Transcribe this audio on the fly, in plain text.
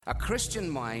A Christian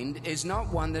mind is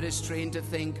not one that is trained to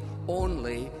think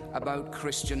only about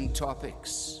Christian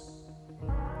topics.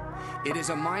 It is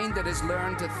a mind that has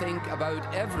learned to think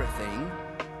about everything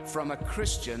from a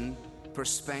Christian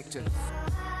perspective.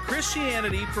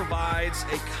 Christianity provides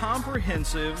a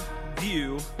comprehensive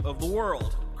view of the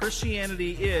world.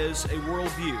 Christianity is a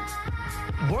worldview.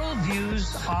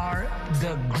 Worldviews are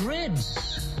the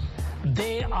grids.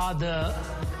 They are the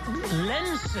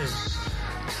lenses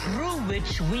through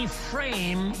which we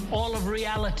frame all of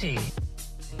reality.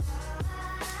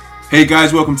 Hey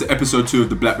guys, welcome to episode 2 of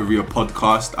the Black Berea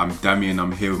podcast. I'm Damien,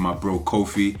 I'm here with my bro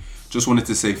Kofi. Just wanted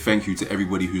to say thank you to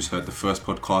everybody who's heard the first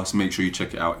podcast. Make sure you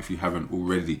check it out if you haven't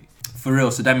already. For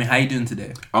real, so Damien, how you doing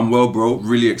today? I'm well, bro.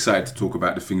 Really excited to talk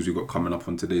about the things we've got coming up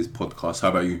on today's podcast. How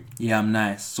about you? Yeah, I'm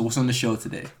nice. So what's on the show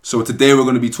today? So today we're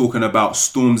going to be talking about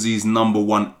Stormzy's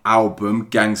 #1 album,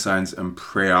 Gang Signs and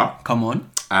Prayer. Come on.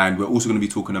 And we're also going to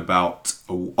be talking about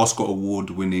Oscar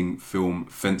award-winning film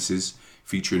Fences,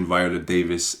 featuring Viola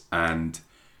Davis and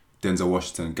Denzel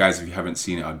Washington. Guys, if you haven't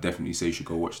seen it, I'd definitely say you should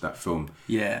go watch that film.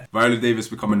 Yeah. Viola Davis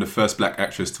becoming the first black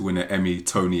actress to win an Emmy,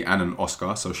 Tony and an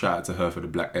Oscar. So shout out to her for the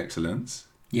black excellence.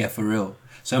 Yeah, for real.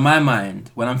 So in my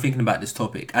mind, when I'm thinking about this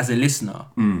topic, as a listener,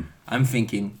 I'm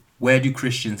thinking, where do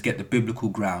Christians get the biblical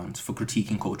grounds for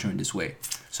critiquing culture in this way?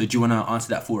 So do you want to answer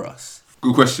that for us?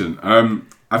 Good question.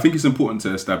 I think it's important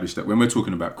to establish that when we're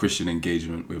talking about Christian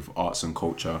engagement with arts and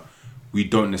culture, we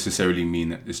don't necessarily mean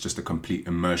that it's just a complete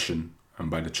immersion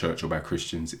by the church or by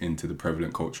Christians into the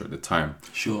prevalent culture at the time.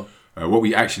 Sure. What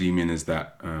we actually mean is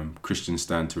that Christians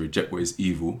stand to reject what is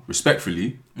evil,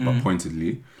 respectfully, but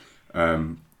pointedly.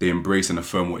 They embrace and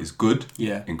affirm what is good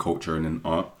in culture and in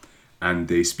art, and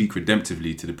they speak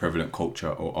redemptively to the prevalent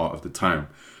culture or art of the time.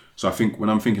 So I think when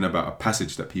I'm thinking about a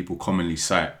passage that people commonly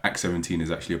cite, Acts 17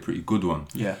 is actually a pretty good one.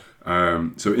 Yeah.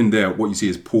 So in there, what you see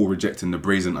is Paul rejecting the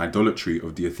brazen idolatry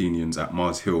of the Athenians at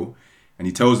Mars Hill, and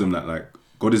he tells them that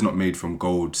God is not made from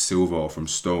gold, silver, or from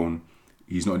stone.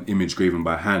 He's not an image graven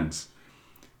by hands.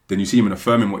 Then you see him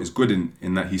affirming what is good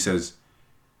in that he says,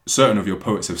 certain of your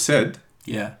poets have said,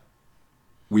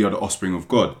 we are the offspring of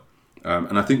God.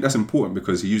 And I think that's important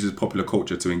because he uses popular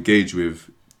culture to engage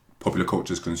with popular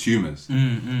culture's consumers.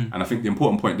 And I think the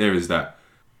important point there is that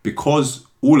because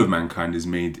all of mankind is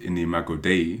made in the imago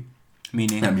Dei,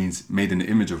 meaning that means made in the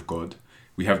image of God,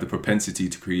 we have the propensity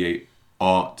to create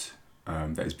art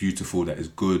that is beautiful, that is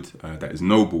good, that is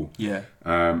noble.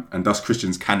 And thus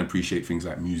Christians can appreciate things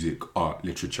like music, art,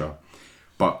 literature.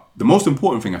 But the most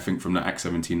important thing I think from the Acts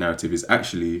 17 narrative is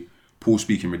actually Paul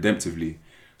speaking redemptively.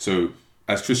 So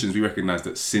as Christians, we recognize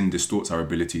that sin distorts our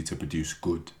ability to produce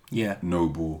good,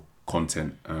 noble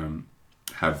content,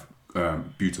 have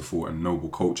beautiful and noble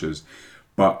cultures.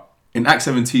 But in Acts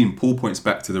 17, Paul points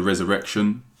back to the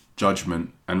resurrection,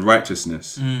 judgment and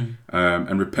righteousness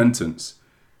and repentance.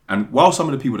 And while some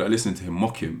of the people that are listening to him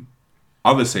mock him,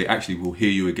 others say, actually, we'll hear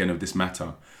you again of this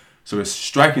matter. So it's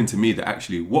striking to me that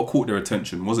actually what caught their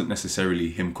attention wasn't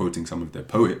necessarily him quoting some of their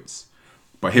poets,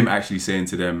 but him actually saying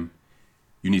to them,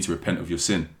 you need to repent of your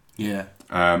sin.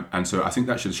 And so I think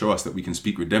that should show us that we can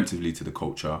speak redemptively to the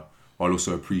culture while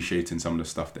also appreciating some of the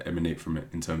stuff that emanate from it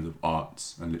in terms of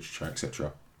arts and literature,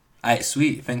 etc. Alright,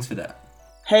 sweet. Thanks for that.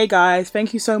 Hey guys,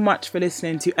 thank you so much for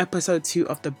listening to episode 2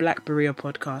 of the Black Berea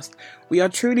podcast. We are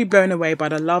truly blown away by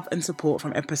the love and support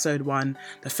from episode 1,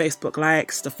 the Facebook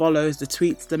likes, the follows, the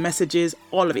tweets, the messages,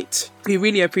 all of it. We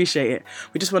really appreciate it.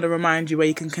 We just want to remind you where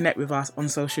you can connect with us on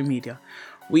social media.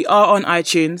 We are on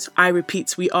iTunes. I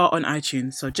repeat, we are on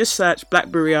iTunes. So just search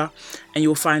Black Berea and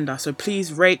you'll find us. So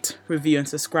please rate, review and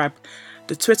subscribe.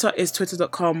 The Twitter is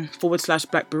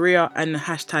twitter.com/Black Berea and the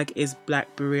hashtag is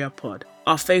Black Berea Pod.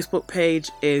 Our Facebook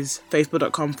page is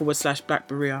facebook.com/Black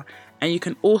Berea, and you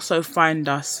can also find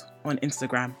us on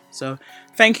Instagram. So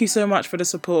thank you so much for the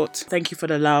support. Thank you for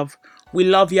the love. We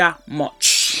love ya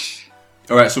much.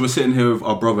 All right, so we're sitting here with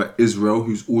our brother Israel,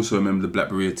 who's also a member of the Black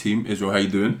Berea team. Israel, how you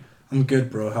doing? I'm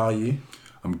good, bro. How are you?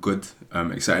 I'm good.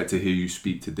 I'm excited to hear you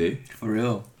speak today. For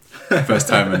real. First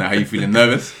time, and how you feeling?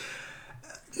 Nervous?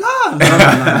 No.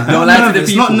 Don't lie to the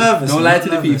people. Not nervous. Don't lie to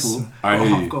the people.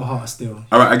 I've got a heart still.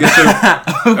 All right, I guess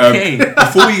so. Okay.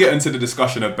 Before we get into the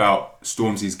discussion about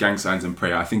Stormzy's Gang Signs and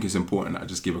Prayer, I think it's important that I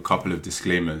just give a couple of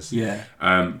disclaimers.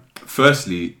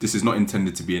 Firstly, this is not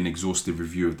intended to be an exhaustive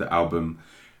review of the album.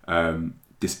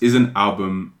 This is an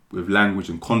album with language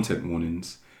and content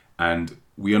warnings, and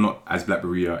we are not, as Black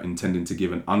Berea, intending to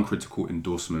give an uncritical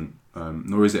endorsement,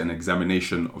 nor is it an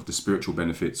examination of the spiritual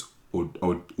benefits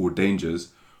or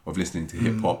dangers of listening to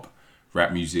hip-hop,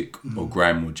 rap music, or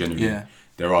grime more generally.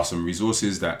 There are some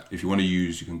resources that if you want to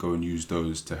use, you can go and use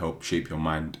those to help shape your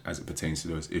mind as it pertains to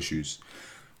those issues.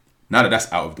 now that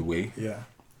that's out of the way, Yeah.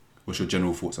 what's your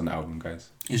general thoughts on the album, guys?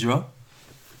 Israel?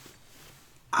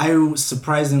 I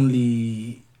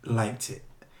surprisingly liked it.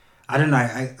 I don't know.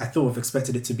 I thought I've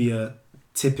expected it to be a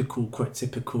quite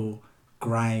typical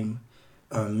grime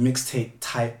mixtape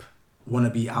type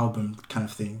wannabe album kind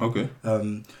of thing. Okay.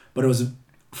 But it was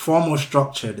far more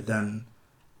structured than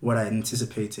what I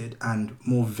anticipated and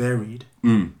more varied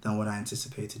than what I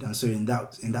anticipated. And so in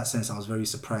that sense, I was very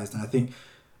surprised. And I think,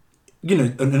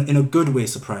 in a good way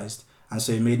surprised. And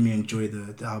so it made me enjoy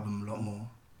the album a lot more.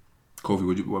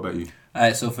 Kofi, what about you?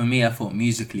 Alright, so for me, I thought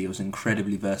musically it was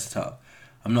incredibly versatile.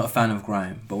 I'm not a fan of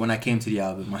grime, but when I came to the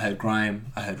album, I heard grime,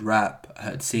 I heard rap, I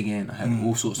heard singing, I heard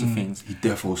all sorts of things. He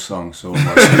defo sung so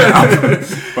much in the album.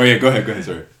 Oh yeah, go ahead,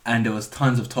 sorry. And there was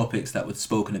tons of topics that were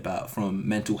spoken about, from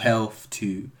mental health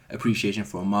to appreciation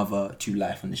for a mother to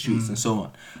life on the streets and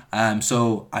so on.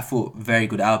 So I thought very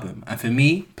good album. And for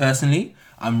me, personally,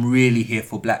 I'm really here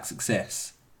for black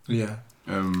success. Yeah.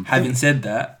 Having said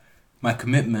that, my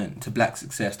commitment to black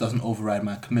success doesn't override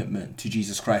my commitment to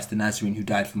Jesus Christ the Nazarene who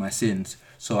died for my sins.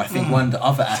 So I think one of the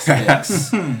other aspects...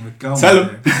 Tell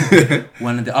him.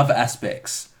 One of the other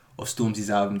aspects of Stormzy's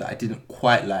album that I didn't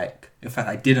quite like, in fact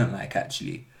I didn't like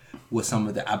actually, was some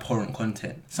of the abhorrent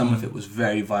content. Some of it was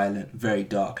very violent, very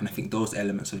dark, and I think those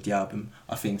elements of the album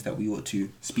are things that we ought to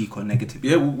speak on negatively.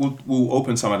 Yeah, we'll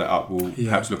open some of that up. We'll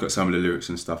perhaps look at some of the lyrics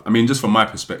and stuff. I mean, just from my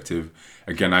perspective,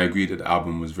 again, I agree that the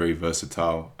album was very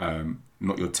versatile.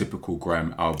 Not your typical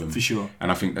grime album. For sure.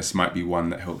 And I think this might be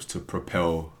one that helps to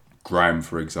propel grime,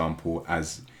 for example,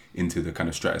 as into the kind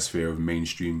of stratosphere of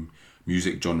mainstream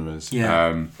music genres.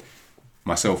 Yeah.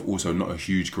 Myself also not a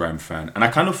huge grime fan. And I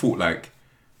kind of thought, like,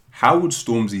 how would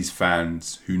Stormzy's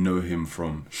fans who know him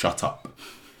from Shut Up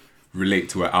relate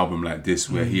to an album like this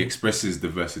where he expresses the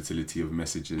versatility of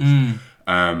messages?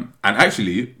 And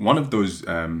actually, one of those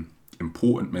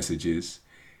important messages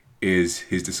is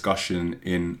his discussion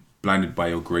in Blinded by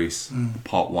Your Grace,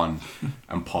 part 1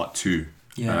 and part 2.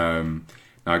 Yeah.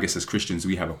 Now, I guess as Christians,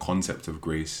 we have a concept of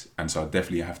grace. And so I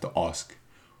definitely have to ask,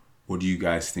 what do you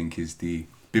guys think is the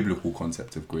biblical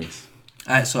concept of grace?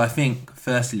 So I think,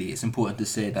 firstly, it's important to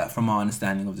say that from our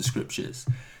understanding of the scriptures,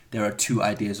 there are two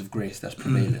ideas of grace that's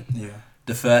prevalent.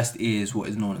 The first is what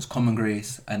is known as common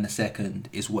grace, and the second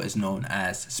is what is known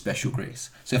as special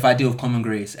grace. So if I deal with common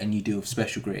grace and you deal with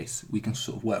special grace, we can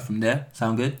sort of work from there.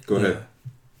 Sound good? Go ahead.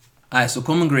 Alright, so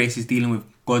common grace is dealing with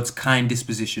God's kind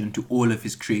disposition to all of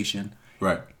his creation,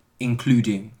 Right.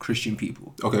 including Christian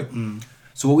people. Okay.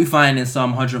 So what we find in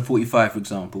Psalm 145, for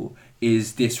example,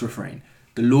 is this refrain: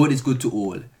 "The Lord is good to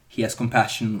all, he has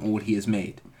compassion on all he has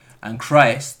made." And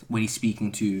Christ, when he's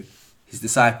speaking to his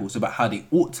disciples about how they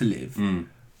ought to live,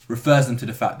 refers them to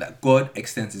the fact that God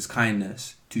extends his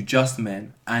kindness to just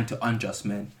men and to unjust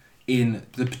men, in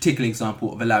the particular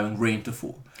example of allowing rain to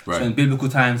fall. Right. So in biblical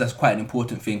times, that's quite an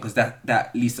important thing, because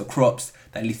that leads to crops,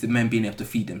 that leads to men being able to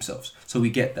feed themselves. So we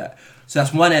get that. So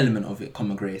that's one element of it,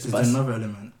 common grace. Is there another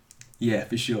element? Yeah,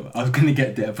 for sure. I was going to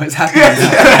get there, but it's happening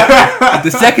now.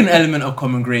 The second element of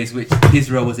common grace, which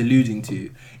Israel was alluding to,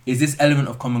 is this element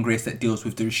of common grace that deals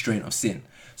with the restraint of sin.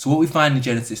 So what we find in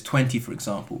Genesis 20, for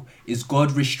example, is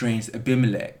God restrains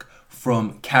Abimelech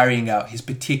from carrying out his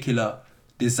particular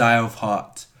desire of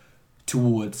heart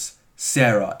towards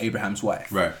Sarah, Abraham's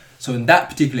wife. Right. So in that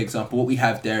particular example, what we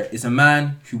have there is a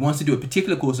man who wants to do a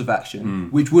particular course of action,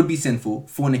 which would be sinful,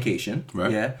 fornication,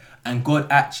 Right. yeah, and God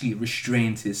actually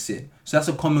restrains his sin. So that's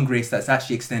a common grace that's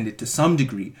actually extended to some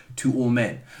degree to all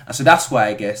men. And so that's why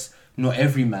I guess not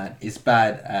every man is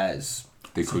bad as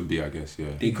They could be, I guess,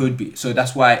 yeah. they could be. So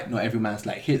that's why not every man's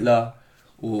like Hitler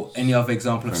or any other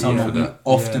example of someone we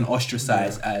often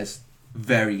ostracize as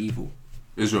very evil.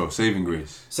 Israel, saving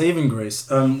grace. Saving grace.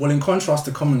 Well, in contrast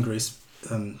to common grace,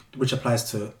 which applies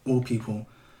to all people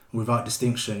without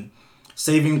distinction,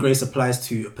 saving grace applies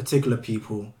to a particular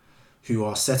people who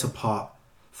are set apart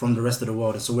from the rest of the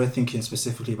world. And so we're thinking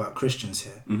specifically about Christians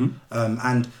here.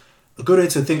 And a good way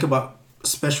to think about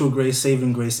special grace,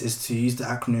 saving grace, is to use the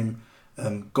acronym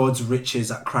God's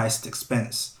riches at Christ's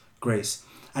expense grace.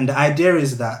 And the idea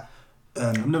is that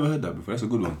I've never heard that before. That's a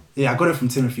good one. I got it from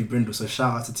Timothy Brindle, so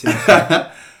shout out to Timothy.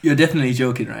 You're definitely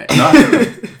joking, right? No,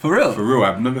 For real? for real,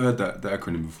 I've never heard that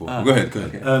acronym before. Go ahead.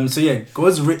 Okay.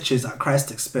 God's riches at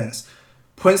Christ's expense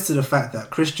points to the fact that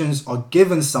Christians are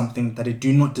given something that they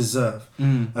do not deserve,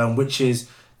 which is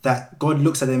that God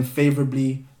looks at them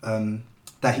favorably,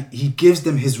 that he gives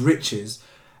them his riches,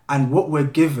 and what we're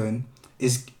given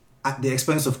is at the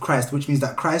expense of Christ, which means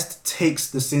that Christ takes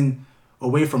the sin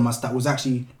away from us that was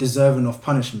actually deserving of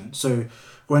punishment. So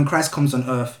when Christ comes on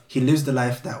earth, he lives the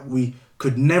life that we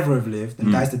could never have lived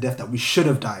and dies the death that we should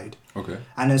have died. Okay.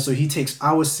 And then so he takes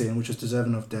our sin, which was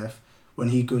deserving of death, when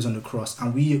he goes on the cross,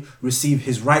 and we receive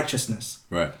his righteousness.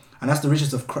 Right. And that's the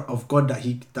riches of God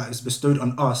that is bestowed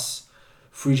on us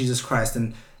through Jesus Christ.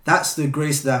 And that's the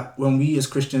grace that when we as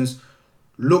Christians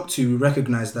look to, we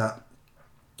recognize that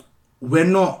we're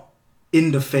not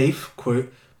in the faith,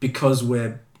 quote, because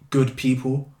we're good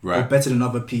people or better than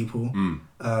other people.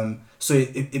 So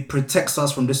it protects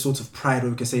us from this sort of pride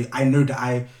where we can say, I know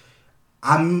that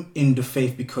I'm in the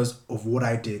faith because of what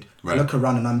I did. I look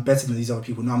around and I'm better than these other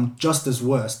people. No, I'm just as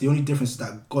worse. The only difference is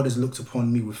that God has looked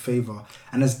upon me with favor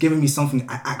and has given me something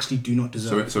I actually do not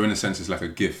deserve. So in a sense, it's like a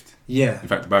gift. Yeah. In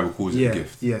fact, the Bible calls it a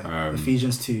gift. Yeah.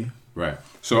 Ephesians 2. Right.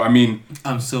 So, I mean...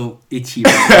 I'm so itchy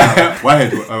right now.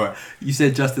 Why? You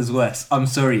said just as worse. I'm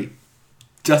sorry.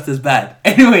 Just as bad.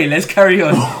 Anyway, let's carry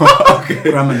on. Okay.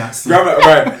 Grammar Nazi.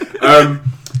 Right.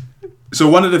 So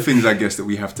one of the things I guess that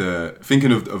we have to...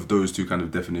 Thinking of those two kind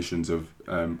of definitions of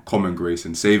common grace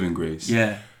and saving grace.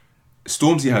 Yeah.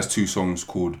 Stormzy has 2 songs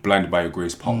called Blinded by Your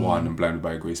Grace Part 1 and Blinded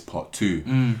by Your Grace Part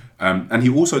 2. And he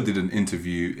also did an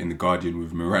interview in The Guardian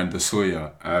with Miranda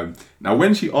Sawyer. Now,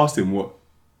 when she asked him what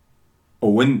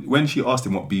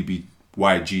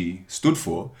BBYG stood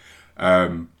for,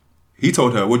 he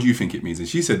told her, what do you think it means? And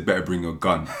she said, better bring your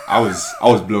gun. I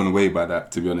was blown away by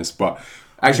that, to be honest. But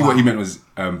actually what he meant was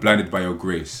blinded by your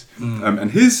grace.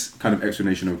 And his kind of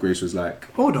explanation of grace was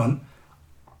like... Hold on.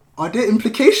 Are there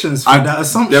implications for that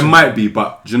assumption? There might be,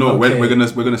 but do you know what? We're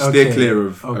gonna steer clear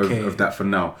of that for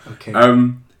now. Okay.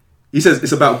 He says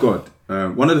it's about God.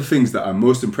 One of the things that I'm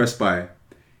most impressed by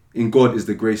in God is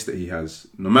the grace that he has.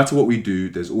 No matter what we do,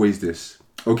 there's always this.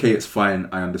 Okay, it's fine,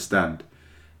 I understand.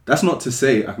 That's not to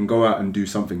say I can go out and do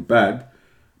something bad,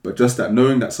 but just that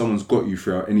knowing that someone's got you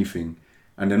throughout anything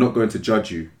and they're not going to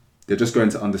judge you, they're just going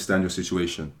to understand your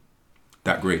situation.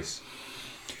 That grace.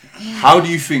 How do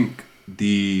you think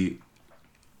the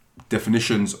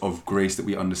definitions of grace that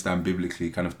we understand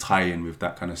biblically kind of tie in with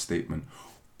that kind of statement?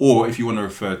 Or if you want to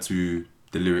refer to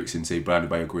the lyrics in, say, Blinded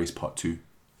by Your Grace Part 2.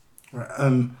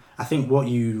 Right. I think what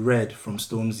you read from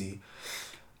Stormzy,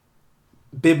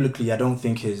 biblically, I don't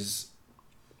think is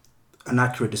an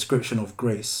accurate description of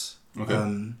grace. Okay.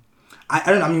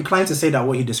 I'm inclined to say that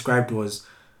what he described was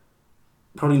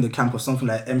probably in the camp of something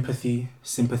like empathy,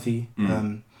 sympathy,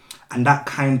 and that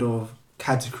kind of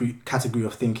category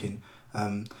of thinking.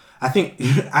 I think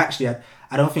actually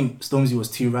I don't think Stormzy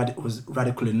was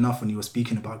radical enough when he was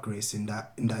speaking about grace in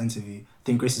that interview. I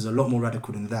think grace is a lot more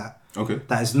radical than that. Okay.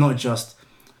 That is not just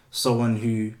someone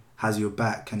who has your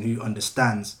back and who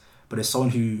understands, but it's someone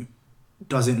who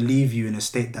doesn't leave you in a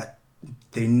state that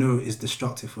they know is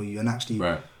destructive for you and actually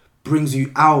brings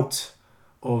you out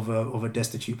of a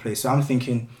destitute place. So I'm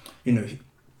thinking,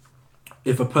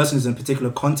 if a person is in a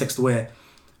particular context where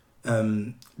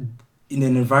in an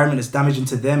environment that's damaging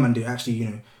to them and they're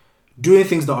actually, doing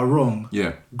things that are wrong,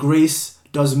 grace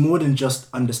does more than just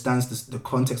understands the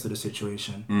context of the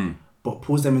situation, but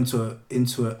pulls them into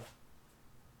a.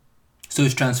 So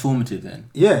it's transformative then?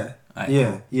 Yeah.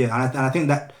 And I think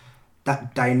that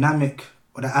dynamic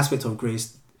or that aspect of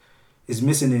grace is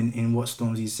missing in what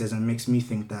Stormzy says, and makes me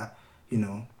think that,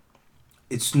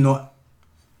 it's not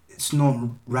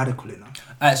radical enough.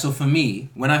 Alright, so for me,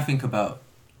 when I think about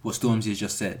what Stormzy has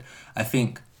just said,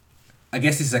 I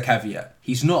guess this is a caveat.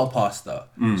 He's not a pastor.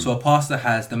 So a pastor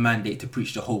has the mandate to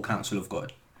preach the whole counsel of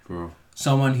God. Bro.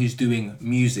 Someone who's doing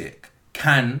music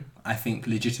can, I think,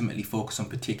 legitimately focus on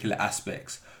particular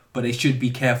aspects, but they should be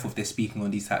careful if they're speaking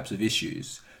on these types of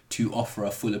issues to offer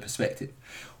a fuller perspective.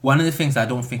 One of the things I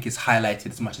don't think is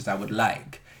highlighted as much as I would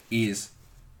like is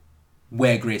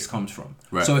where grace comes from.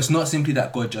 Right. So it's not simply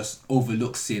that God just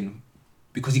overlooks sin,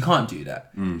 because he can't do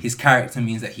that. His character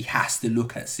means that he has to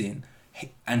look at sin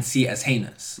and see it as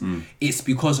heinous. It's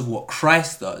because of what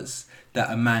Christ does that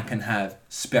a man can have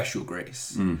special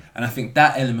grace. And I think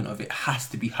that element of it has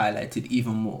to be highlighted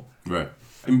even more. Right.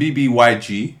 In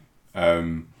BBYG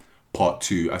Part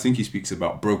 2, I think he speaks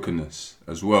about brokenness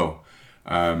as well.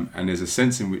 And there's a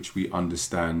sense in which we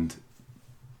understand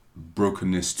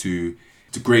brokenness to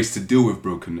grace to deal with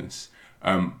brokenness.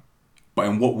 But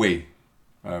in what way?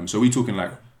 So we're talking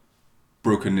like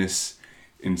brokenness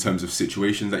in terms of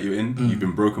situations that you're in. You've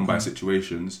been broken by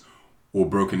situations, or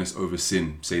brokenness over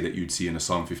sin, say that you'd see in a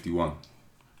Psalm 51.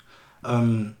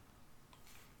 I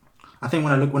think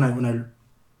when I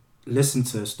listen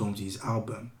to Stormzy's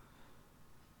album,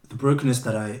 the brokenness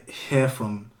that I hear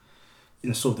from,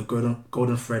 sort of the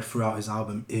golden thread throughout his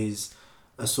album is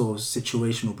a sort of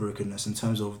situational brokenness in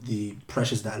terms of the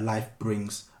pressures that life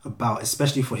brings about,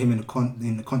 especially for him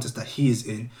in the context that he is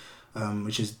in,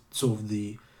 which is sort of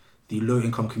the low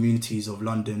income communities of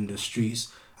London, the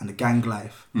streets, and the gang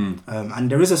life.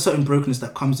 And there is a certain brokenness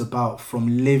that comes about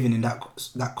from living in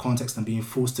that context and being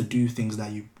forced to do things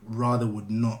that you rather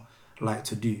would not like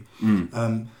to do.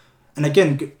 And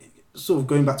again, sort of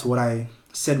going back to what I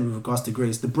said with regards to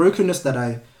grace, the brokenness that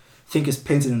I think is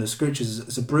painted in the scriptures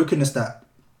is a brokenness that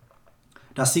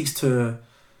seeks to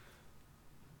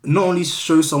not only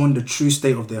show someone the true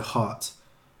state of their heart,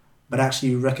 but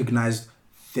actually recognize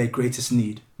their greatest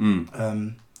need,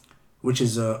 which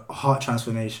is a heart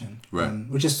transformation. Right.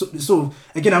 Which is sort of,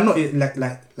 again, I'm not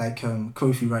like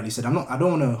Kofi rightly said, I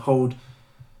don't want to hold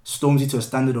Stormzy to a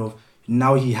standard of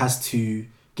now he has to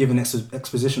give an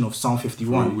exposition of Psalm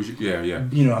 51. Yeah.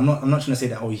 You know, I'm not trying to say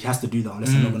that he has to do that unless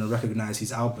I'm not going to recognize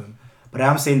his album. But I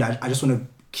am saying that I just want to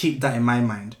keep that in my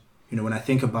mind. You know, when I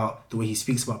think about the way he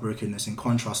speaks about brokenness in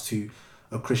contrast to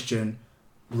a Christian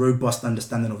robust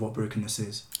understanding of what brokenness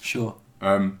is. Sure.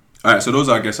 All right, so those,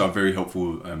 I guess, are very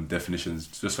helpful definitions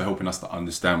just for helping us to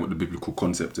understand what the biblical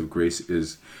concept of grace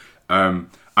is.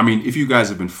 I mean, if you guys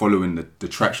have been following the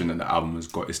traction that the album has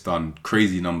got, it's done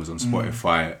crazy numbers on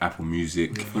Spotify, Apple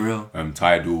Music, For real.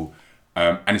 Tidal,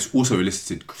 and it's also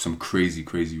elicited some crazy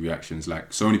reactions.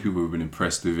 Like, so many people have been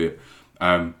impressed with it.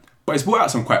 But it's brought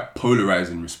out some quite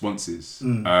polarizing responses.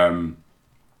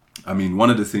 I mean, one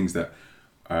of the things that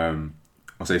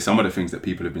I'll say, some of the things that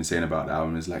people have been saying about the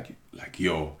album is like,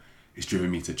 yo, it's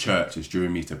driven me to church, it's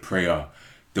driven me to prayer.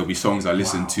 There'll be songs I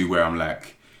listen to where I'm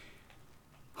like,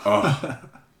 oh,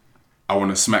 I want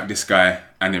to smack this guy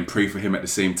and then pray for him at the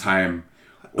same time.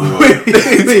 Or,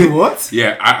 Wait, what?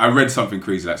 Yeah, I read something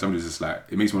crazy, like somebody's just like,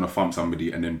 it makes me want to thump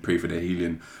somebody and then pray for their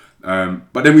healing.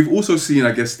 But then we've also seen,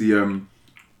 I guess,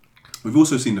 we've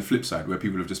also seen the flip side where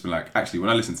people have just been like, actually, when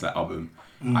I listen to that album,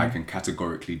 I can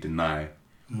categorically deny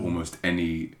almost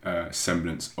any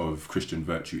semblance of Christian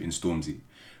virtue in Stormzy.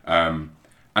 And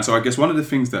so I guess one of the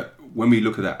things that when we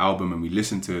look at that album and we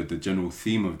listen to the general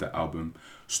theme of that album,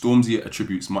 Stormzy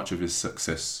attributes much of his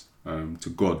success to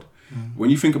God. When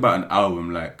you think about an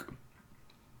album like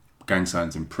Gang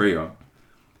Signs and Prayer,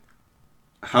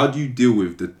 how do you deal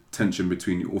with the tension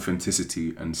between the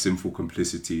authenticity and sinful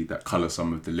complicity that colour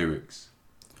some of the lyrics?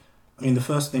 I mean, the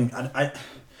first thing,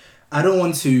 I don't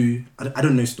want to, I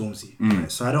don't know Stormzy,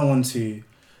 right? So I don't want to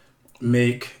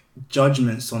make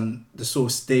judgments on the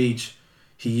sort of stage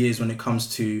he is when it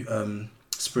comes to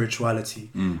spirituality.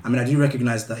 I mean, I do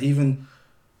recognise that even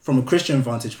from a Christian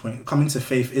vantage point, coming to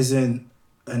faith isn't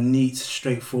a neat,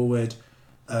 straightforward,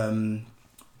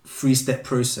 three-step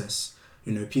process.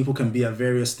 You know, people can be at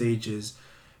various stages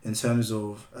in terms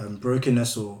of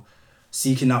brokenness or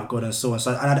seeking out God and so on.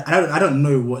 So I don't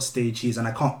know what stage he is, and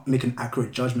I can't make an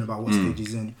accurate judgment about what stage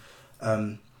he's in.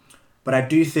 But I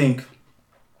do think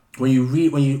when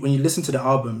you listen to the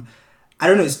album, I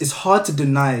don't know, it's hard to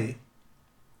deny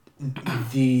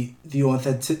the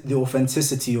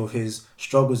authenticity of his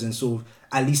struggles and sort of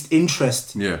at least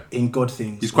interest in God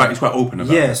things. He's quite open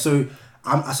about it. Yeah, so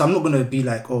I'm not gonna be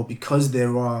like, oh, because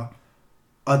there are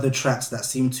other tracks that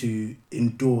seem to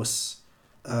endorse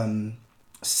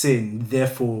sin,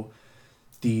 therefore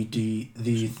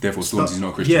therefore Stormzy's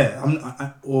not Christian.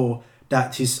 Yeah, or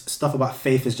that his stuff about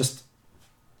faith is just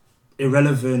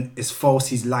irrelevant, is false,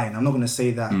 he's lying. I'm not gonna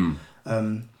say that.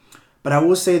 But I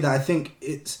will say that I think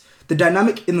it's the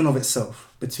dynamic in and of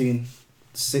itself between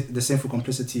the sinful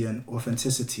complicity and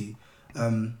authenticity.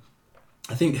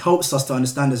 I think helps us to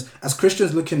understand as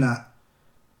Christians looking at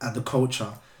the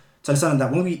culture, to understand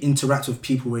that when we interact with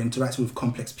people, we're interacting with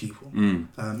complex people.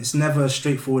 It's never as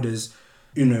straightforward as,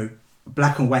 you know,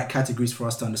 black and white categories for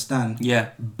us to understand. Yeah.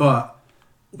 But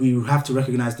we have to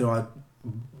recognize there are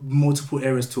multiple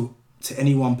areas to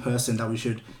any one person that we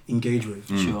should engage with.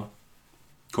 Sure.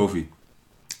 Kofi.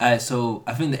 So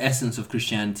I think the essence of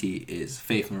Christianity is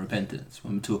faith and repentance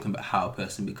when we're talking about how a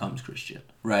person becomes Christian,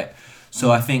 right?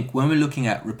 So I think when we're looking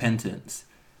at repentance,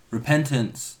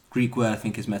 Greek word I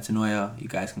think is metanoia. You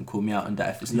guys can call me out on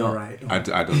that if it's You're not. right. I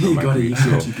don't know my Greek,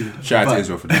 so shout out to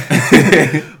Israel for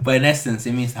that. But in essence,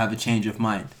 it means to have a change of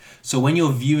mind. So when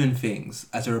you're viewing things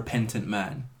as a repentant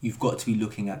man, you've got to be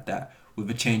looking at that with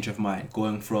a change of mind,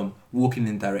 going from walking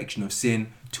in the direction of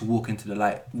sin to walking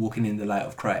in the light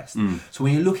of Christ. So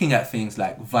when you're looking at things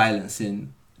like violence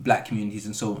in black communities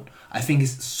and so on, I think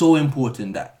it's so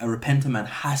important that a repentant man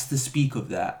has to speak of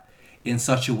that in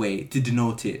such a way to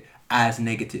denote it as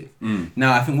negative.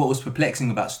 Now, I think what was perplexing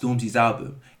about Stormzy's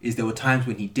album is there were times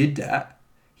when he did that,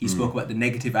 he spoke about the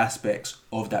negative aspects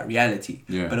of that reality,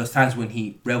 but there was times when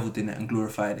he reveled in it and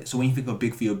glorified it. So when you think of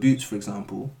Big for Your Boots, for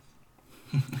example,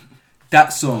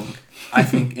 that song, I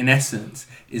think, in essence,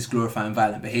 is glorifying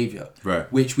violent behaviour, right?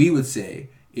 Which we would say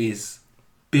is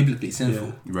biblically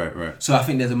sinful. Right. So I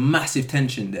think there's a massive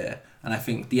tension there, and I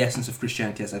think the essence of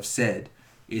Christianity, as I've said,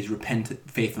 is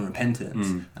faith and repentance,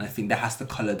 and I think that has to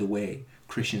colour the way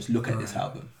Christians look at this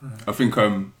album. I think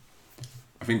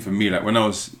for me, like when I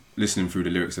was listening through the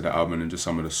lyrics of the album and just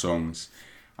some of the songs,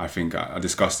 I think I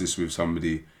discussed this with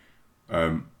somebody.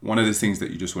 One of the things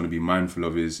that you just want to be mindful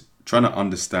of is trying to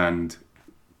understand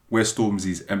where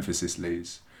Stormzy's emphasis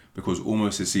lays, because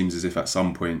almost it seems as if at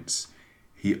some points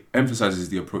he emphasizes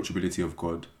the approachability of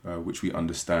God, which we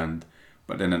understand,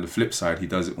 but then on the flip side he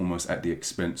does it almost at the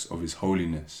expense of his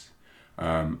holiness,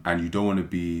 and you don't want to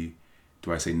be,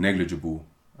 do I say, negligible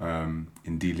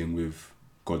in dealing with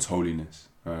God's holiness.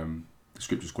 The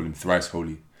scriptures call him thrice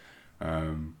holy.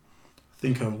 I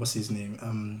think what's his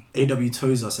name? A.W.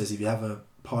 Tozer says if you have a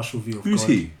partial view of Who's God.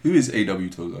 he? Who is A.W.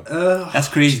 Tozer? That's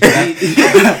crazy.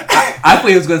 I thought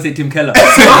he was going to say Tim Keller.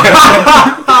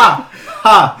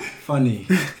 Funny.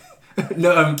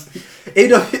 No,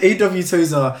 A.W.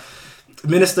 Tozer,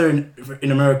 minister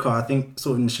in America, I think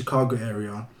sort of in the Chicago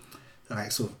area,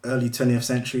 like sort of early 20th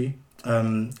century.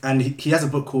 And he has a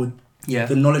book called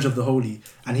The Knowledge of the Holy.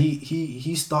 And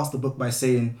he starts the book by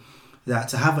saying that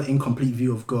to have an incomplete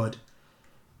view of God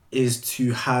is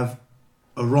to have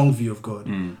a wrong view of God.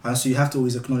 And so you have to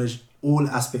always acknowledge all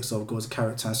aspects of God's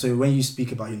character. And so when you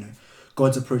speak about,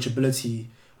 God's approachability,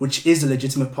 which is a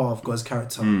legitimate part of God's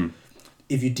character,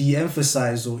 if you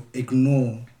de-emphasize or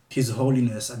ignore his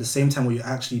holiness, at the same time what you're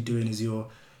actually doing is you're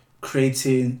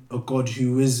creating a God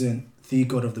who isn't the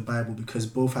God of the Bible, because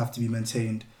both have to be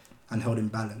maintained and held in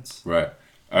balance. Right.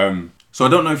 So I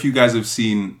don't know if you guys have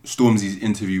seen Stormzy's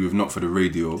interview with Not For The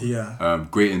Radio. Yeah.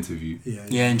 Great interview.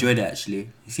 Yeah, enjoyed it actually.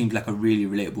 He seemed like a really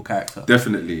relatable character.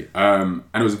 Definitely. And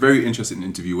it was a very interesting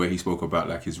interview where he spoke about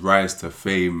like his rise to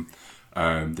fame,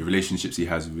 the relationships he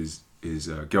has with his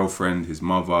girlfriend, his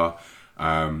mother.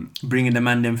 Bringing the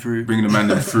man them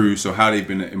through. So how they've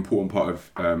been an important part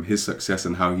of his success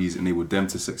and how he's enabled them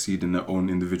to succeed in their own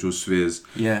individual spheres.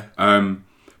 Yeah.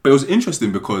 But it was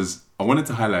interesting because I wanted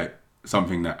to highlight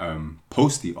something that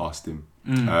Posty asked him.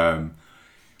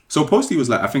 So Posty was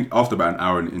like, I think after about an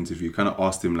hour in the interview, kind of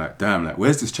asked him like, damn, like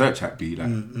where's this church at be?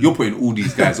 Like you're putting all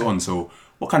these guys on, so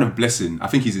what kind of blessing? I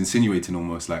think he's insinuating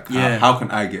almost like, how can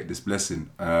I get this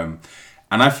blessing? And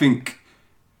I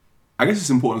guess it's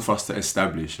important for us to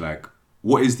establish like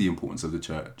what is the importance of the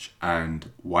church and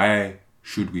why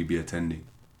should we be attending?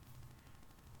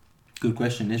 Good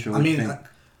question, Israel. I mean,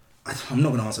 I'm not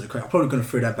going to answer the question. I'm probably going to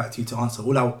throw that back to you to answer.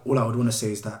 All I would want to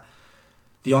say is that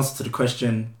the answer to the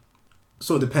question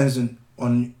sort of depends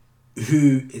on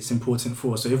who it's important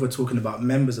for. So if we're talking about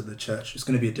members of the church, it's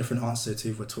going to be a different answer to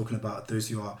if we're talking about those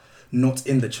who are not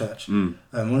in the church.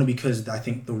 Only because I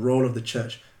think the role of the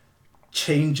church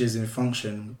changes in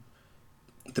function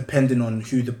depending on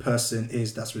who the person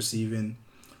is that's receiving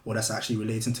or that's actually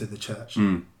relating to the church.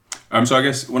 So I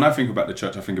guess when I think about the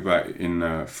church, I think about it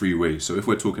in 3 ways. So if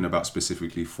we're talking about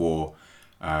specifically for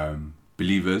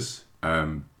believers,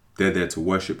 they're there to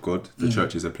worship God. The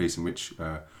church is a place in which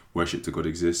worship to God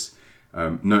exists.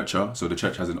 Nurture, so the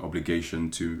church has an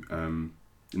obligation to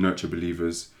nurture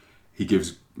believers. He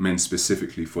gives men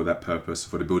specifically for that purpose,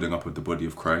 for the building up of the body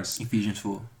of Christ. Ephesians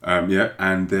 4.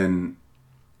 And then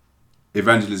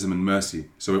evangelism and mercy.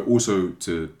 So also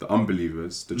to the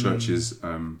unbelievers, the church is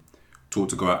taught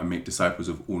to go out and make disciples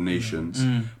of all nations.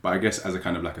 But I guess as a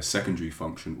kind of like a secondary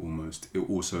function almost, it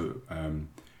also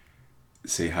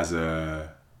has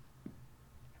a,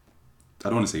 I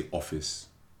don't want to say office.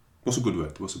 What's a good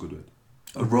word?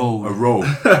 A role.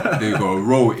 There you go. A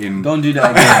role in. Don't do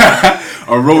that again.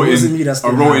 a role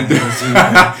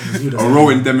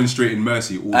in demonstrating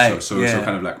mercy also. So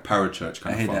kind of like parachurch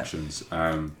kind of functions.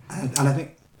 And I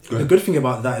think the good thing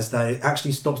about that is that it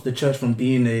actually stops the church from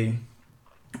being a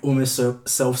almost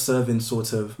self-serving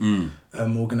sort of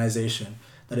organization.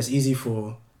 That it's easy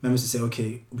for members to say,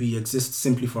 okay, we exist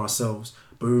simply for ourselves.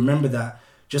 But remember that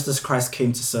just as Christ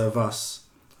came to serve us,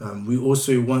 we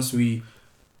also, once we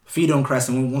feed on Christ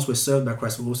and once we're served by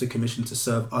Christ, we're also commissioned to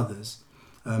serve others.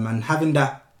 And having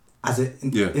that as an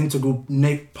integral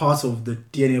part of the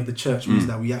DNA of the church means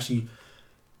that we actually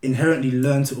inherently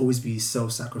learn to always be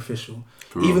self-sacrificial,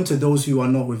 even to those who are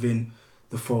not within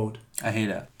the fold. I hear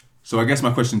that. So I guess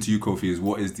my question to you, Kofi, is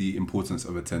what is the importance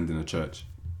of attending a church?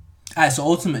 So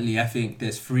ultimately, I think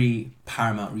there's 3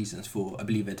 paramount reasons for a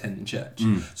believer attending church.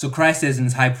 So Christ says in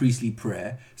his high priestly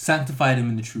prayer, sanctify them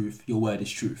in the truth, your word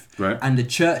is truth. Right. And the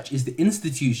church is the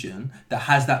institution that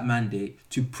has that mandate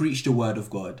to preach the word of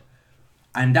God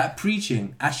And that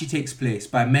preaching actually takes place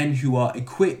by men who are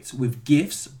equipped with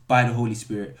gifts by the Holy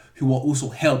Spirit, who are also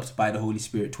helped by the Holy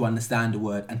Spirit to understand the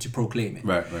word and to proclaim it.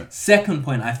 Right. Second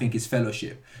point, I think, is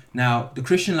fellowship. Now, the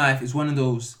Christian life is one of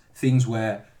those things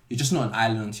where you're just not an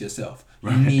island unto yourself.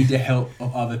 You need the help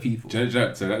of other people. So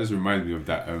that just reminds me of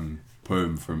that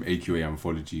poem from AQA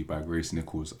Anthology by Grace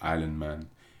Nichols, Island Man.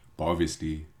 But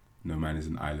obviously, no man is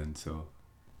an island, so...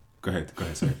 Go ahead,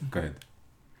 sorry. Go ahead.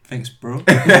 Thanks, bro.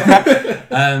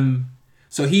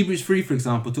 So Hebrews 3, for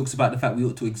example, talks about the fact we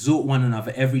ought to exhort one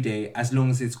another every day, as long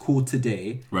as it's called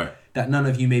today, right, that none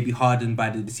of you may be hardened by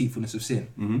the deceitfulness of sin.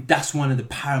 Mm-hmm. That's one of the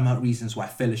paramount reasons why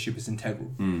fellowship is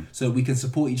integral. So that we can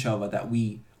support each other, that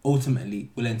we ultimately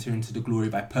will enter into the glory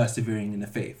by persevering in the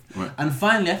faith. Right. And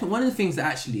finally, I think one of the things that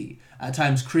actually, at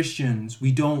times, Christians,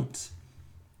 we don't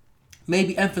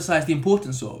maybe emphasize the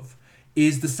importance of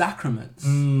is the sacraments.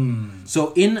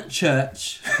 So in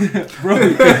church, bro,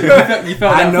 you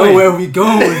felt I that know point. where we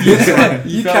go with this one.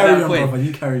 You felt carry that on, point. brother.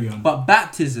 You carry on. But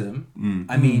baptism,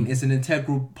 I mean, is an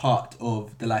integral part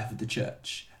of the life of the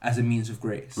church as a means of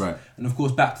grace. Right. And of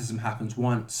course, baptism happens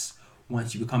once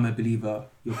you become a believer,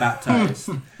 you're baptized.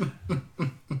 and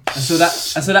so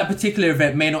that particular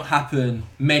event may not happen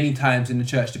many times in the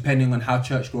church, depending on how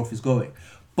church growth is going.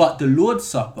 But the Lord's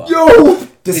Supper...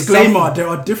 Disclaimer, there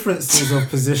are differences of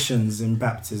positions in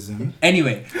baptism.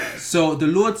 Anyway, so the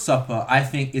Lord's Supper, I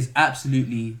think, is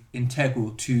absolutely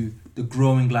integral to the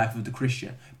growing life of the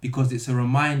Christian, because it's a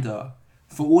reminder,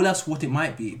 for all else what it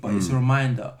might be, but it's a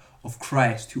reminder of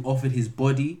Christ, who offered his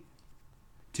body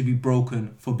to be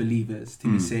broken for believers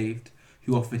to be saved,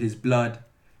 who offered his blood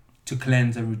to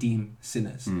cleanse and redeem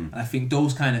sinners. And I think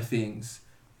those kind of things,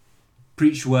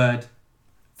 preach word,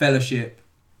 fellowship,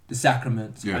 the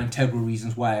sacraments, are integral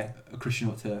reasons why a Christian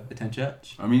ought to attend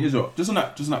church. I mean, Israel, just on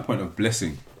that point of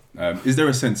blessing, is there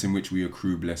a sense in which we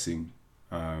accrue blessing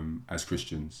as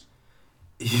Christians?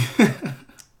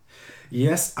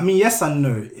 Yes. I mean, yes and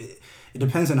no. It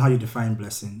depends on how you define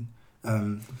blessing.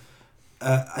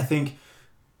 I think...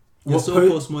 You're so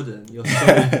postmodern. You're so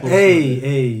postmodern.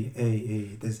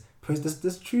 Hey. There's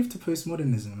truth to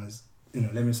postmodernism. As you know,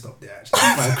 let me stop there. Actually,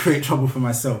 I create trouble for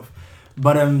myself.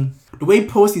 But the way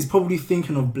Postie's probably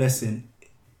thinking of blessing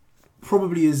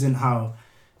probably isn't how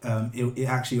it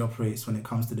actually operates when it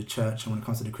comes to the church and when it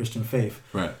comes to the Christian faith.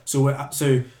 Right. So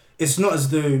it's not as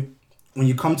though when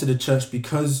you come to the church,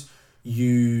 because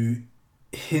you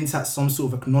hint at some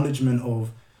sort of acknowledgement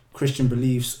of Christian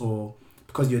beliefs, or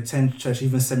because you attend church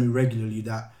even semi-regularly,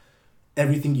 that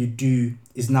everything you do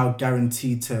is now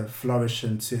guaranteed to flourish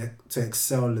and to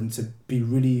excel and to be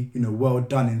really, well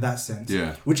done in that sense.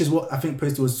 Yeah. Which is what I think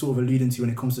Posty was sort of alluding to when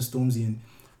it comes to Stormzy and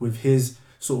with his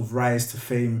sort of rise to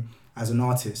fame as an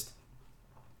artist.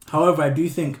 However, I do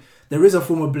think there is a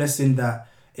form of blessing that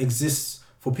exists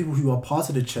for people who are part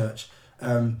of the church.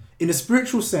 In a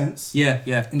spiritual sense. Yeah.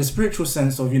 In the spiritual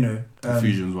sense of,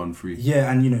 Ephesians 1:3.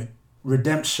 Yeah, and,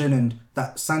 redemption and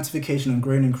that sanctification and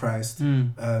growing in Christ,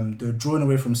 the drawing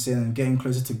away from sin and getting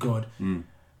closer to God.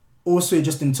 Also,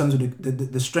 just in terms of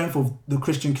the strength of the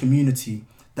Christian community,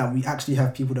 that we actually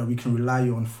have people that we can rely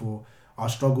on for our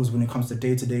struggles when it comes to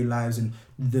day-to-day lives and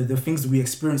the things that we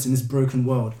experience in this broken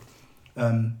world.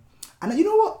 And you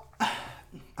know what?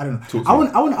 I don't know.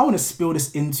 I want to spill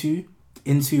this into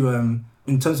in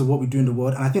terms of what we do in the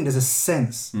world, and I think there's a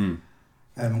sense.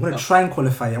 I'm going to try and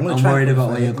qualify it. I'm worried about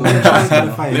where you're going.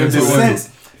 There's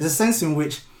a sense in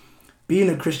which being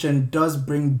a Christian does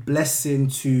bring blessing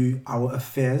to our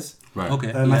affairs. Right.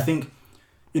 Okay. I think,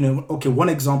 one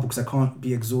example, because I can't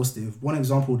be exhaustive. One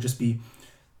example would just be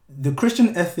the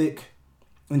Christian ethic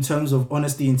in terms of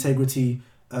honesty, integrity,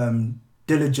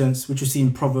 diligence, which you see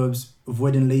in Proverbs,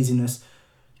 avoiding laziness,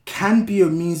 can be a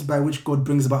means by which God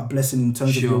brings about blessing in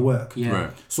terms of your work. Yeah.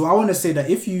 Right. So I want to say that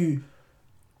if you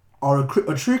are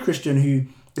a true Christian who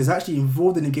is actually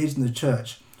involved and engaged in the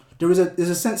church, there's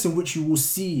a sense in which you will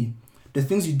see the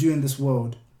things you do in this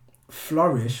world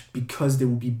flourish because they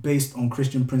will be based on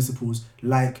Christian principles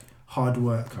like hard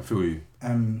work. I feel you.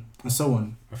 And so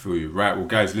on. I feel you. Right, well,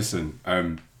 guys, listen.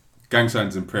 Gang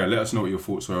Signs and Prayer, let us know what your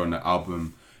thoughts were on the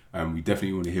album. We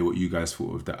definitely want to hear what you guys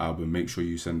thought of the album. Make sure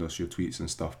you send us your tweets and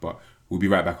stuff. But we'll be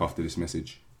right back after this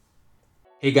message.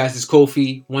 Hey guys, it's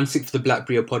Kofi, 1/6 of the Black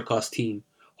Bria podcast team.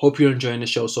 Hope you're enjoying the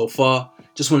show so far.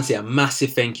 Just want to say a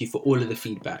massive thank you for all of the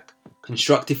feedback.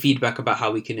 Constructive feedback about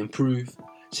how we can improve.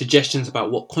 Suggestions about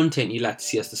what content you'd like to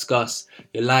see us discuss.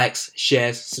 Your likes,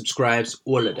 shares, subscribes,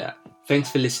 all of that.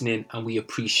 Thanks for listening and we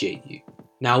appreciate you.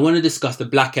 Now I want to discuss the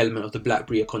black element of the Black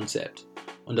Bria concept.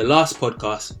 On the last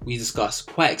podcast, we discussed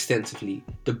quite extensively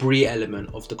the Bria element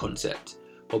of the concept.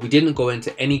 but we didn't go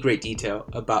into any great detail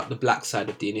about the black side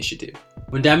of the initiative.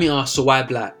 When Dami asked, so why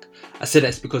black? I said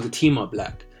that's because the team are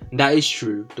black. And that is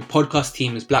true, the podcast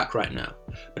team is black right now,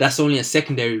 but that's only a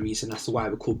secondary reason as to why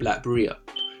we're called Black Berea.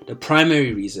 The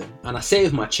primary reason, and I say it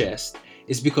with my chest,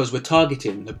 is because we're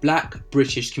targeting the black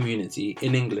British community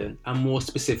in England and more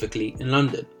specifically in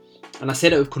London. And I say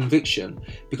that with conviction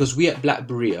because we at Black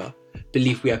Berea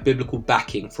believe we have biblical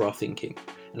backing for our thinking.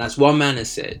 And as one man has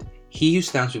said, he who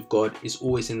stands with God is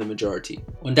always in the majority.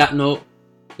 On that note,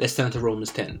 let's turn to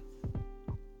Romans 10.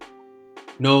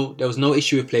 No, there was no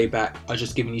issue with playback, I was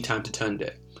just giving you time to turn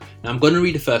there. Now I'm going to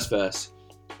read the first verse,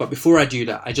 but before I do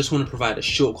that, I just want to provide a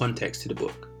short context to the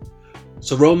book.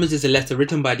 So Romans is a letter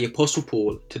written by the Apostle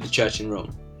Paul to the church in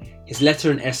Rome. His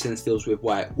letter in essence deals with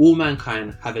why all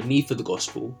mankind have a need for the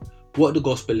gospel, what the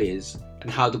gospel is,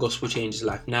 and how the gospel changes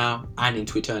life now and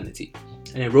into eternity.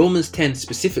 And in Romans 10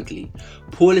 specifically,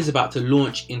 Paul is about to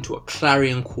launch into a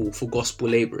clarion call for gospel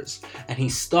labourers, and he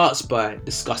starts by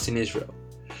discussing Israel.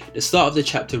 The start of the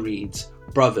chapter reads,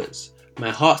 "Brothers, my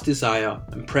heart's desire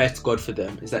and prayer to God for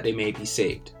them is that they may be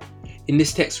saved." In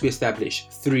this text we establish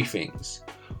three things.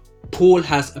 Paul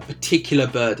has a particular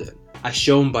burden, as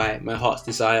shown by my heart's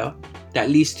desire, that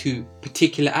leads to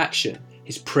particular action,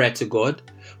 his prayer to God,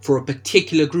 for a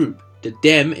particular group. The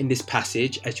them in this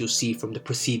passage, as you'll see from the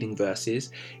preceding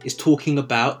verses, is talking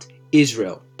about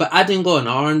Israel. But adding on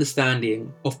our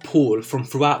understanding of Paul from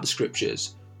throughout the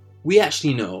scriptures, we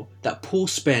actually know that Paul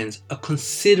spends a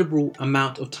considerable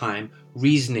amount of time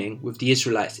reasoning with the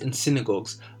Israelites in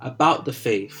synagogues about the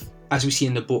faith, as we see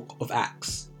in the book of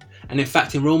Acts. And in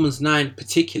fact, in Romans 9 in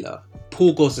particular,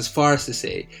 Paul goes as far as to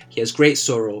say he has great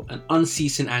sorrow and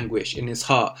unceasing anguish in his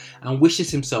heart and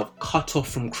wishes himself cut off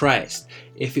from Christ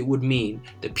if it would mean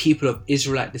the people of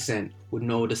Israelite descent would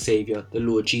know the Saviour, the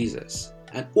Lord Jesus.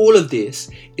 And all of this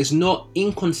is not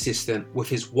inconsistent with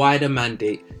his wider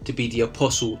mandate to be the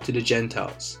apostle to the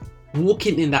Gentiles.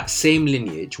 Walking in that same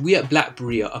lineage, we at Black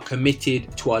Berea are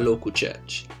committed to our local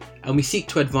church, and we seek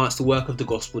to advance the work of the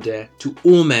gospel there to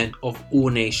all men of all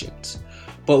nations.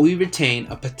 But we retain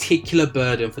a particular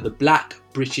burden for the black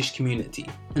British community,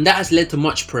 and that has led to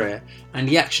much prayer and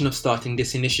the action of starting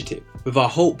this initiative, with our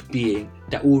hope being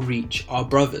that we'll reach our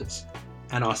brothers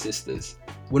and our sisters.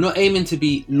 We're not aiming to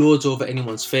be lords over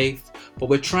anyone's faith, but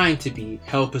we're trying to be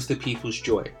helpers to people's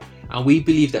joy, and we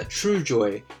believe that true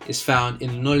joy is found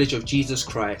in the knowledge of Jesus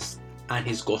Christ and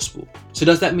his gospel. So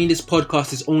does that mean this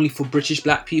podcast is only for British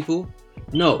black people?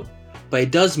 No, but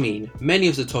it does mean many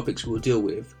of the topics we'll deal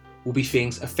with will be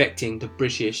things affecting the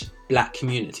British black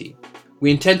community.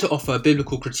 We intend to offer a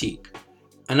biblical critique,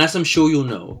 and as I'm sure you'll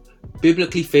know,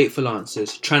 biblically faithful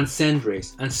answers transcend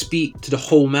race and speak to the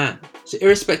whole man. So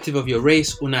irrespective of your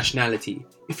race or nationality,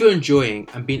 if you're enjoying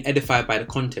and being edified by the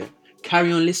content,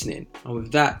 carry on listening, and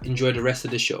with that, enjoy the rest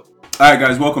of the show. Alright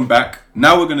guys, welcome back.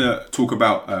 Now we're going to talk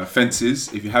about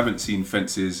Fences. If you haven't seen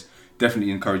Fences,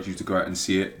 definitely encourage you to go out and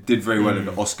see it. Did very well at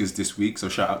the Oscars this week, so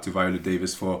shout out to Viola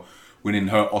Davis for winning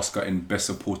her Oscar in Best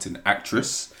Supporting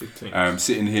Actress.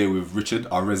 Sitting here with Richard,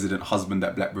 our resident husband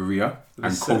at Black Berea,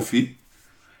 and Kofi.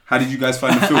 How did you guys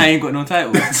find the film? I ain't got no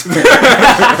title.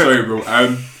 Sorry bro.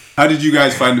 How did you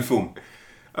guys find the film?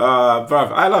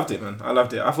 Bruv, I loved it, man. I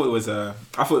loved it. I thought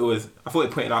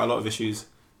it pointed out a lot of issues,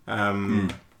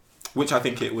 which I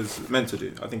think it was meant to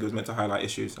do. I think it was meant to highlight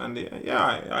issues, and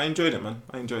I enjoyed it, man.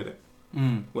 I enjoyed it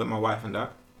with my wife and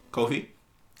that. Kofi.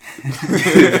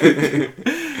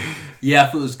 Yeah, I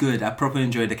thought it was good. I properly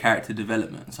enjoyed the character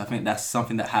development. So I think that's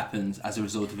something that happens as a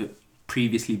result of it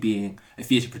previously being a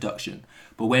theatre production.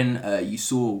 But when you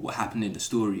saw what happened in the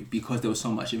story, because there was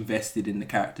so much invested in the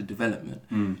character development,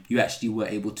 you actually were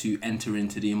able to enter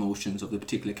into the emotions of the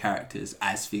particular characters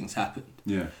as things happened.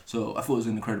 Yeah. So I thought it was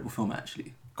an incredible film,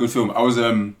 actually. Good film. I was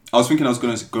thinking I was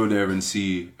going to go there and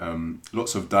see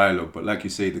lots of dialogue, but like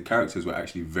you say, the characters were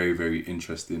actually very, very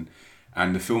interesting.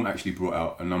 And the film actually brought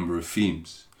out a number of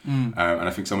themes. And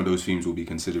I think some of those themes we'll be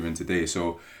considering today.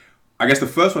 So I guess the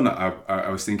first one that I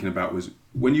was thinking about was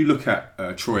when you look at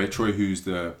Troy, who's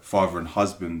the father and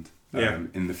husband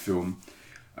in the film,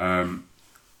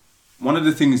 one of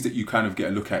the things that you kind of get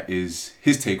a look at is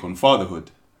his take on fatherhood.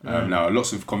 Now,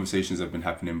 lots of conversations have been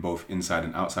happening both inside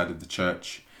and outside of the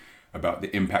church about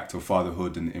the impact of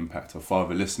fatherhood and the impact of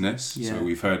fatherlessness. Yeah. So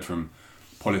we've heard from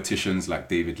politicians like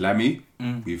David Lammy.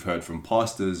 We've heard from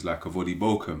pastors like Avodi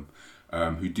Bokum,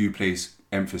 who do place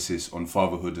emphasis on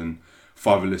fatherhood and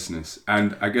fatherlessness.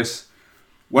 And I guess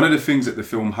one of the things that the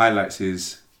film highlights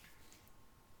is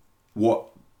what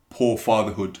poor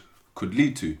fatherhood could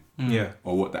lead to,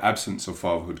 or what the absence of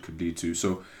fatherhood could lead to.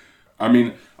 So, I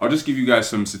mean, I'll just give you guys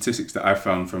some statistics that I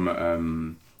found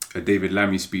from a David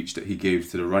Lammy speech that he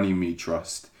gave to the Runnymede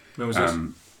Trust. When was this?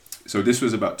 So this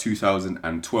was about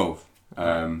 2012,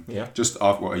 just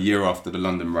after a year after the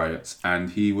London riots,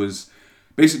 and he was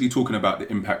basically talking about the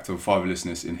impact of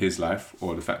fatherlessness in his life,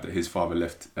 or the fact that his father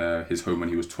left his home when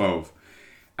he was 12,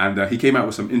 and he came out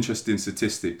with some interesting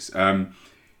statistics.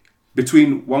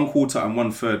 Between 1/4 and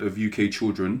 1/3 of UK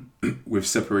children with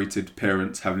separated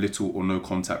parents have little or no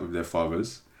contact with their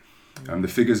fathers. The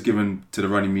figures given to the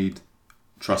Runnymede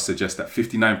Trust suggest that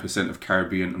 59% of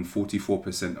Caribbean and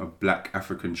 44% of Black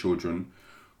African children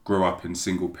grow up in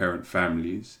single-parent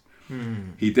families.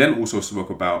 He then also spoke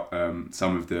about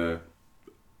some of the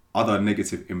other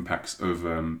negative impacts of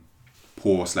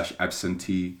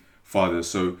poor/absentee fathers.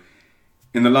 So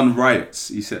in the London riots,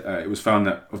 he said it was found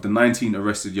that of the 19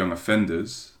 arrested young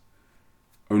offenders,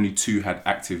 only 2 had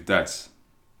active dads.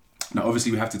 Now,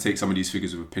 obviously, we have to take some of these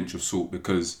figures with a pinch of salt,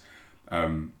 because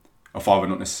a father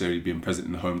not necessarily being present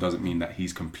in the home doesn't mean that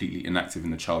he's completely inactive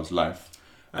in the child's life.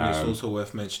 And it's also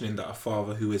worth mentioning that a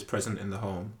father who is present in the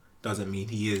home doesn't mean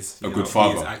he is a good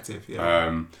father. He is active.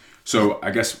 Yeah. So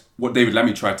I guess what David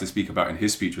Lammy tried to speak about in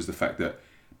his speech was the fact that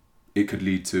it could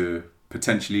lead to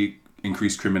potentially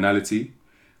increased criminality.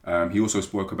 He also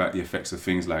spoke about the effects of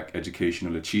things like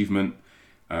educational achievement,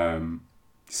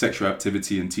 sexual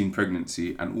activity and teen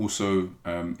pregnancy, and also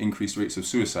increased rates of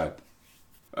suicide.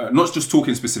 Not just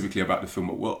talking specifically about the film,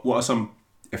 but what are some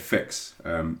effects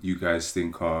you guys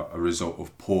think are a result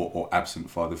of poor or absent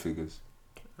father figures?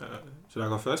 Should I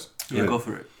go first? Yeah, go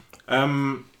for it.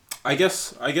 I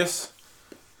guess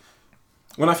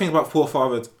when I think about poor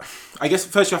fathers, I guess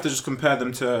first you have to just compare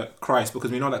them to Christ, because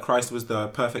we know that Christ was the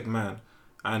perfect man,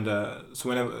 and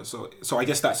so I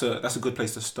guess that's a good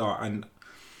place to start. And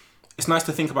it's nice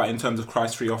to think about it in terms of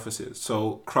Christ's 3 offices.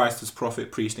 So Christ as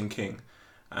prophet, priest, and king.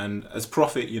 And as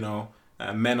prophet,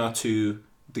 men are to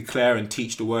declare and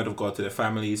teach the word of God to their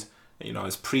families.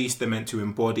 As priests, they're meant to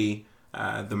embody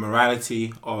the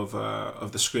morality of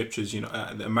the scriptures.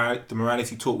 The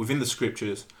morality taught within the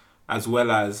scriptures, as well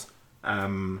as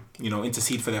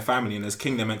intercede for their family. And as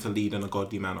king, they're meant to lead in a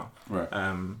godly manner. Right.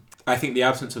 I think the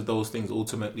absence of those things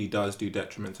ultimately does do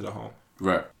detriment to the home.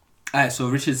 Right. So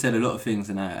Richard said a lot of things,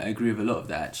 and I agree with a lot of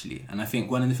that, actually. And I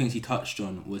think one of the things he touched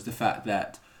on was the fact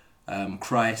that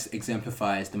Christ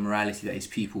exemplifies the morality that his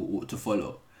people ought to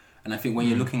follow. And I think when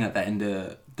you're looking at that in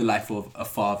the life of a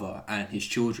father and his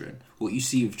children, what you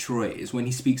see with Troy is when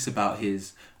he speaks about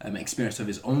his experience of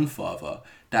his own father,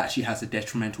 that actually has a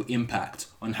detrimental impact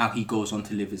on how he goes on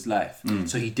to live his life.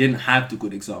 So he didn't have the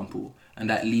good example, and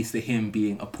that leads to him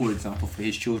being a poor example for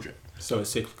his children. So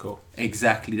it's cyclical.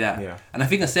 Exactly that. Yeah. And I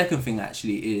think a second thing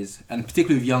actually is, and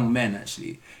particularly with young men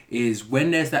actually, is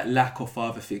when there's that lack of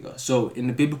father figure. So in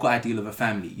the biblical ideal of a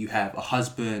family, you have a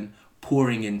husband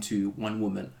pouring into one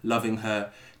woman, loving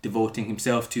her, devoting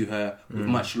himself to her with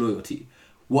much loyalty.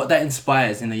 What that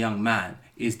inspires in a young man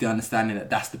is the understanding that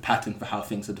that's the pattern for how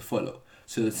things are to follow.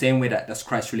 So the same way that's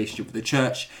Christ's relationship with the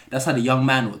church, that's how the young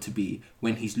man ought to be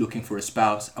when he's looking for a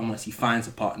spouse, and once he finds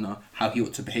a partner, how he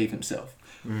ought to behave himself.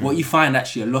 What you find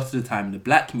actually a lot of the time in the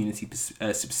black community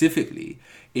specifically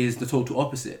is the total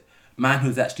opposite.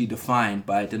 Manhood is actually defined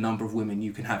by the number of women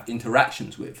you can have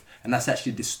interactions with, and that's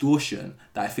actually a distortion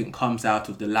that I think comes out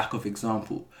of the lack of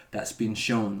example that's been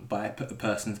shown by a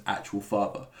person's actual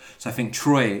father. So I think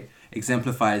Troy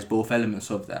exemplifies both elements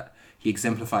of that. He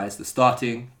exemplifies the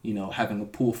starting, having a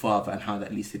poor father and how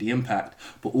that leads to the impact,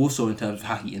 but also in terms of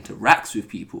how he interacts with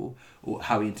people, or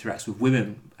how he interacts with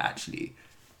women actually.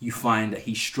 You find that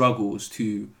he struggles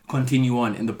to continue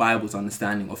on in the Bible's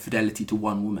understanding of fidelity to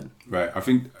one woman. Right. I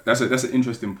think that's an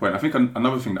interesting point. I think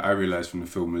another thing that I realised from the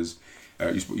film was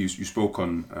you spoke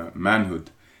on manhood,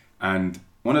 and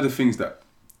one of the things that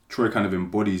Troy kind of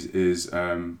embodies is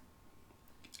how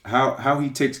he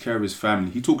takes care of his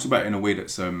family. He talks about it in a way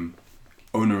that's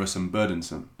onerous and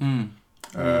burdensome,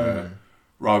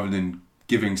 rather than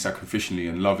giving sacrificially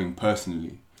and loving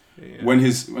personally. Yeah. When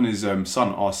his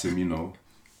son asks him,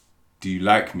 do you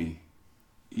like me?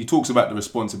 He talks about the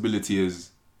responsibility as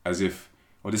if,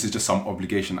 this is just some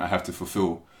obligation I have to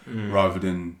fulfill, rather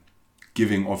than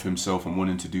giving of himself and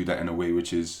wanting to do that in a way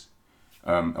which is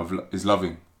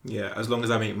loving. Yeah, as long as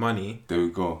I make money, there we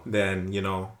go. Then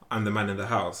I'm the man in the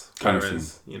house.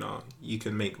 Whereas you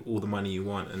can make all the money you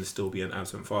want and still be an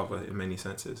absent father in many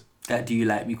senses. That "do you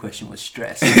like me" question was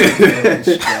stress. And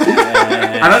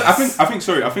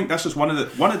I think that's just one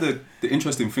of the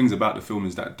interesting things about the film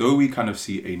is that though we kind of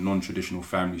see a non-traditional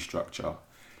family structure,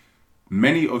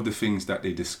 many of the things that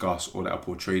they discuss or that are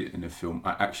portrayed in the film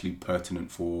are actually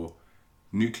pertinent for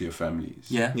nuclear families.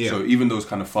 Yeah. So even those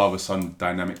kind of father-son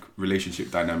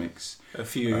relationship dynamics. A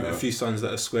few sons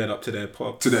that are squared up to their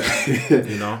pops.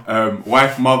 You know.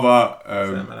 Wife, mother.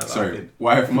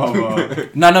 Wife, mother.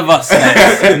 None of us.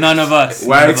 Guys. None of us.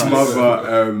 Wife,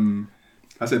 mother.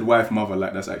 I said wife, mother,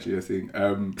 like that's actually a thing.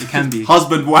 It can be.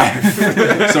 Husband, wife.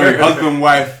 Sorry, husband,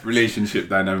 wife relationship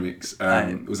dynamics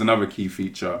was another key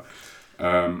feature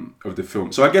of the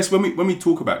film. So I guess when we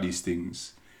talk about these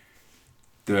things,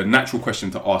 the natural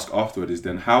question to ask afterward is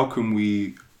then how can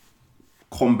we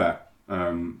combat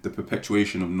the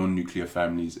perpetuation of non-nuclear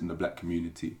families in the black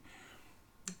community?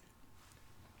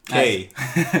 Okay.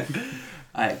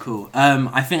 Alright, cool.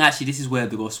 I think actually this is where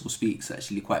the gospel speaks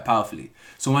actually quite powerfully.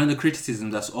 So one of the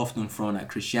criticisms that's often thrown at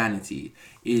Christianity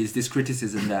is this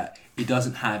criticism that it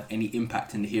doesn't have any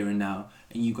impact in the here and now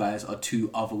and you guys are too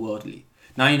otherworldly.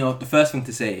 Now, you know, the first thing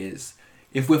to say is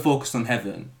if we're focused on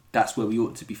heaven, that's where we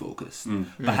ought to be focused.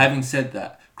 But having said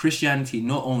that, Christianity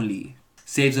not only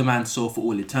saves a man's soul for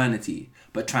all eternity,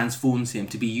 but transforms him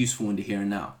to be useful in the here and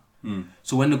now.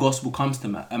 So when the gospel comes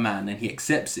to a man and he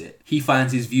accepts it, he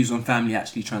finds his views on family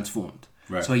actually transformed.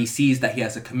 Right. So he sees that he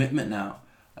has a commitment now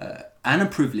and a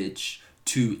privilege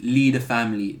to lead a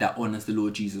family that honours the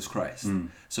Lord Jesus Christ.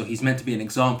 So he's meant to be an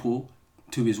example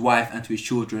to his wife and to his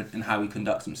children and how he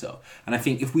conducts himself. And I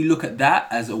think if we look at that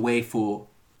as a way for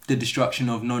the destruction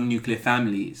of non-nuclear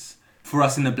families, for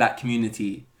us in the black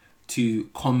community to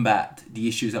combat the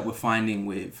issues that we're finding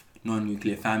with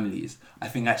non-nuclear families, I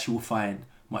think actually we'll find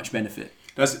much benefit.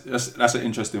 That's an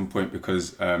interesting point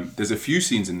because there's a few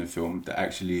scenes in the film that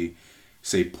actually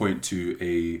point to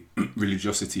a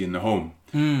religiosity in the home.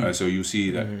 So you'll see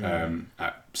that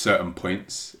at certain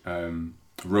points,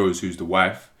 Rose, who's the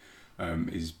wife,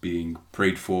 is being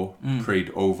prayed for,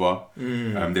 prayed over.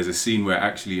 There's a scene where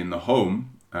actually in the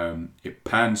home, it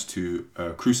pans to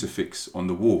a crucifix on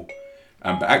the wall.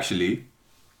 But actually,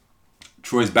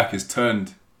 Troy's back is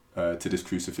turned to this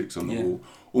crucifix on the wall,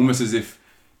 almost as if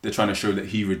they're trying to show that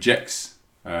he rejects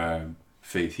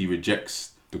faith, he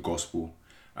rejects the gospel.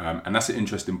 And that's an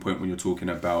interesting point when you're talking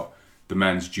about the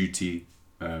man's duty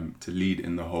to lead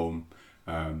in the home,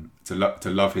 to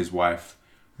love his wife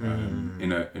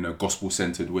in a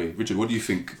gospel-centered way. Richard, what do you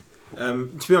think?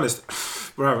 To be honest,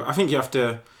 bro, I think you have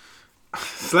to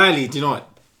slightly, do you know what,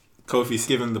 Kofi's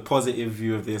given the positive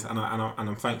view of this, and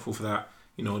I'm thankful for that.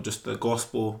 You know, just the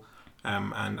gospel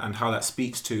and how that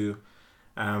speaks to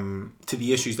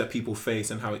the issues that people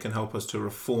face and how it can help us to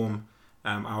reform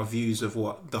our views of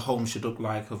what the home should look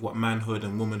like, of what manhood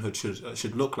and womanhood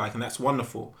should look like, and that's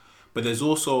wonderful. But there's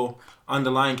also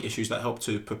underlying issues that help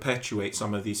to perpetuate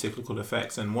some of these cyclical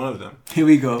effects, and one of them. Here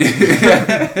we go.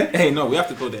 Hey, no, we have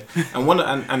to go there.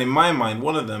 And in my mind,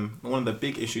 one of the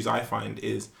big issues I find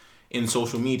is in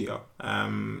social media,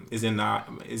 is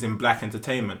in black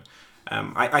entertainment.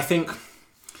 I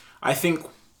think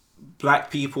black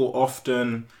people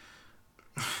often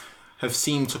have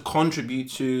seemed to contribute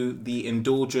to the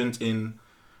indulgent in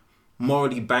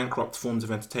morally bankrupt forms of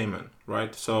entertainment,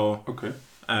 right? So, okay.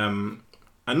 And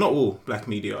not all black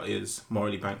media is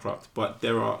morally bankrupt, but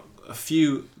there are a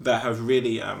few that have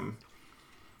really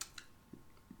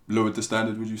lowered the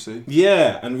standard, would you say?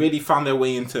 Yeah, and really found their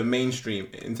way into the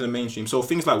mainstream. So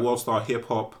things like World Star Hip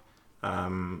Hop,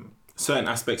 certain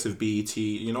aspects of BET,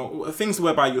 you know, things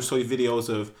whereby you'll see videos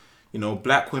of, you know,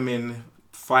 black women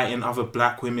fighting other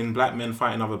black women, black men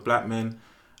fighting other black men,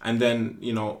 and then,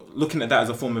 you know, looking at that as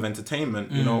a form of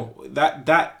entertainment, you know,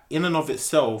 that in and of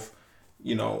itself,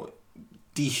 you know,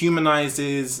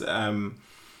 dehumanizes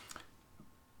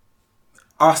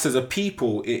us as a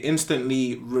people. It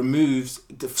instantly removes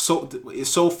it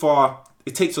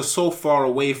takes us so far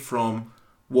away from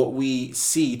what we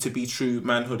see to be true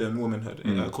manhood and womanhood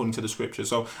according to the scriptures.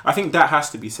 So I think that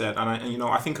has to be said. And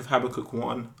I think of Habakkuk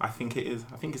 1. I think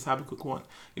it's Habakkuk 1.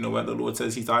 You know, where the Lord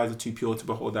says his eyes are too pure to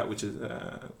behold that which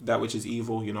is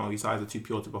evil. You know, his eyes are too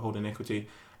pure to behold iniquity.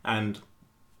 And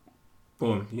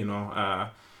boom, you know,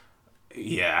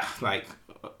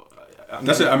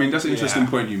 that's an interesting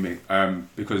point you make,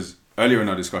 because earlier in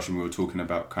our discussion we were talking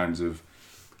about kinds of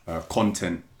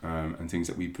content and things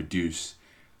that we produce,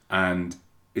 and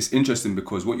it's interesting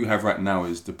because what you have right now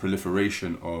is the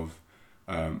proliferation of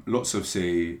lots of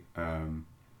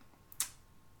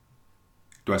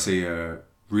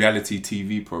reality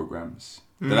TV programs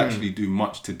that actually do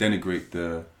much to denigrate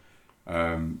the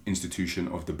institution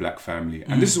of the black family.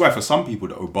 And this is why for some people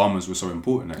the Obamas were so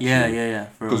important, actually. Yeah.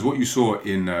 Because what you saw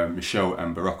in Michelle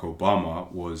and Barack Obama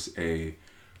was a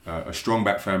strong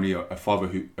black family, a father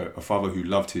who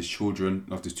loved his children,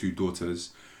 loved his two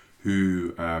daughters,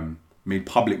 who made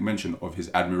public mention of his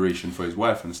admiration for his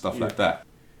wife and stuff like that.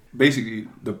 basically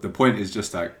the point is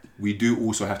just like we do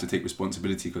also have to take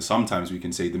responsibility, because sometimes we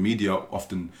can say the media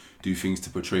often do things to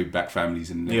portray black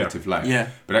families in a negative light. Yeah.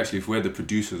 But actually, if we're the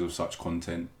producers of such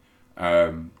content,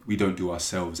 we don't do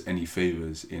ourselves any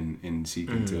favors in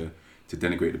seeking to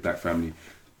denigrate the black family.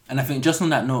 And I think just on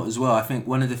that note as well, I think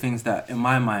one of the things that in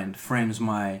my mind frames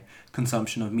my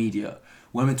consumption of media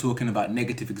when we're talking about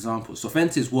negative examples. So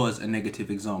Fences was a negative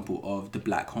example of the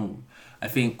black home. I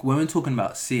think when we're talking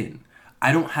about sin,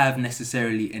 I don't have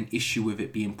necessarily an issue with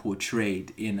it being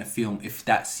portrayed in a film if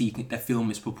that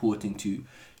film is purporting to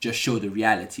just show the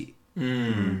reality.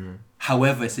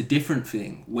 However, it's a different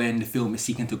thing when the film is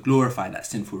seeking to glorify that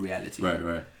sinful reality.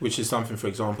 Right. Which is something, for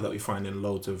example, that we find in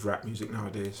loads of rap music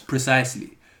nowadays.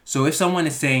 Precisely. So if someone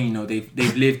is saying, you know,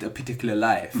 they've lived a particular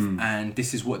life and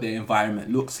this is what their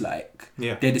environment looks like,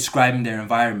 they're describing their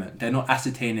environment. They're not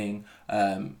ascertaining,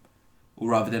 or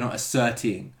rather, they're not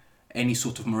asserting any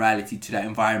sort of morality to that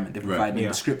environment. They're providing a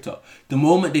descriptor. The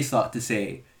moment they start to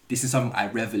say, this is something I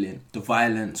revel in, the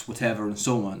violence, whatever, and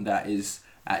so on, that is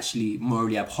actually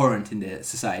morally abhorrent in their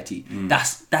society,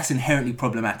 that's inherently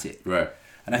problematic. Right.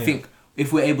 And I think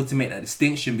if we're able to make that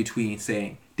distinction between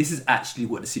saying, this is actually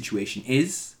what the situation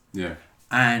is,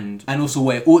 and also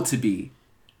where it ought to be,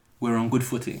 we're on good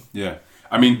footing. Yeah.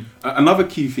 I mean, another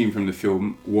key theme from the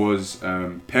film was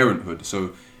parenthood.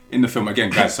 So in the film, again,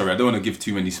 guys, sorry, I don't want to give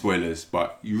too many spoilers,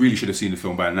 but you really should have seen the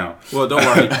film by now. Well, don't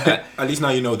worry. At least now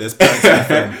you know there's parents in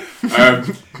the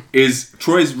film. Is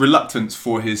Troy's reluctance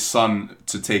for his son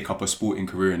to take up a sporting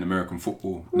career in American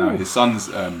football. Now, his son's...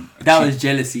 that was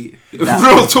jealousy.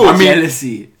 Real talk.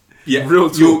 Jealousy. Yeah, real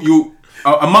talk. You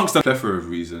amongst a plethora of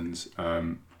reasons,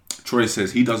 Troy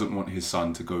says he doesn't want his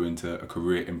son to go into a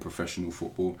career in professional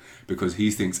football because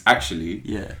he thinks actually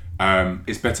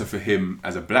it's better for him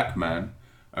as a black man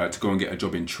to go and get a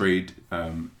job in trade,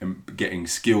 and getting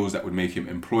skills that would make him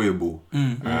employable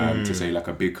to say like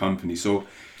a big company. So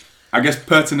I guess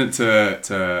pertinent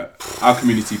to our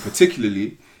community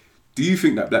particularly, do you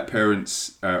think that black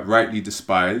parents rightly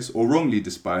despise or wrongly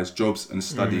despise jobs and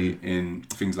study in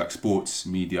things like sports,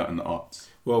 media and the arts?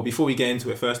 Well, before we get into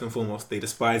it, first and foremost, they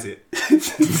despise it.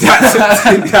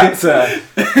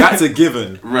 That's a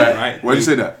given. Right. Why do you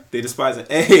say that? They despise it.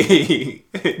 Hey,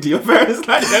 do your parents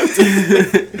like them?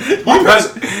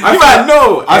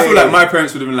 I feel like my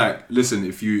parents would have been like, listen,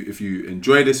 if you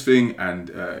enjoy this thing and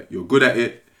you're good at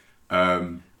it,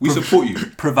 we support you.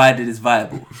 Provided it's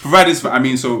viable.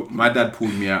 So my dad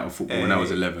pulled me out of football when I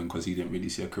was 11 because he didn't really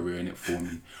see a career in it for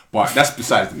me. But that's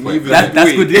besides the point.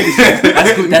 That's good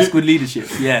leadership. That's good leadership.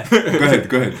 Yeah.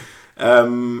 Go ahead.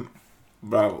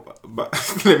 Bro, but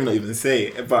let me not even say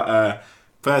it. But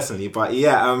personally,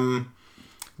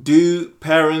 do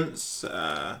parents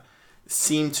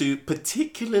seem to,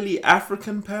 particularly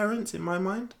African parents, in my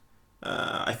mind,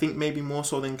 I think maybe more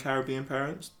so than Caribbean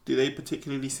parents, do they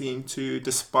particularly seem to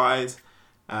despise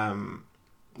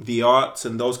the arts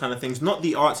and those kind of things? Not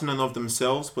the arts in and of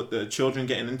themselves, but the children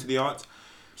getting into the arts.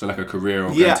 So like a career or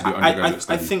going to do undergraduate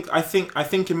study? I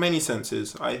think in many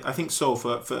senses, I think so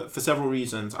for several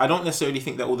reasons. I don't necessarily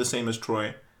think they're all the same as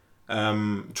Troy.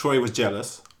 Troy was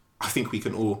jealous. I think we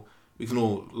can all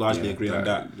largely agree on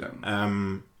that.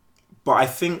 But I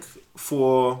think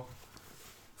for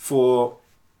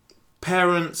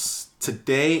parents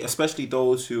today, especially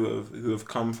those who have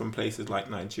come from places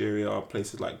like Nigeria,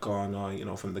 places like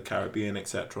Ghana, from the Caribbean,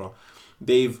 etc.,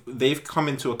 they've come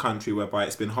into a country whereby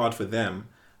it's been hard for them,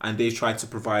 and they've tried to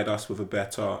provide us with a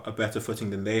better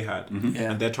footing than they had,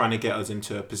 and they're trying to get us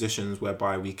into positions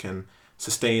whereby we can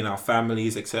sustain our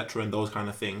families, etc., and those kind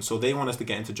of things. So they want us to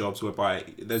get into jobs whereby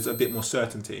there's a bit more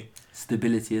certainty,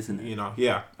 stability, isn't it?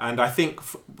 And I think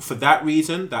for that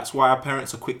reason, that's why our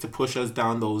parents are quick to push us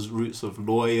down those routes of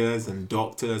lawyers and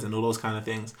doctors and all those kind of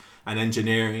things, and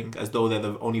engineering, as though they're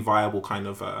the only viable kind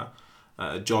of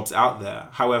jobs out there.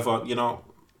 However,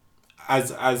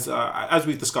 as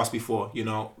we've discussed before,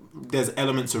 there's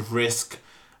elements of risk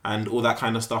and all that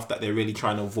kind of stuff that they're really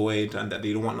trying to avoid, and that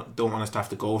they don't want us to have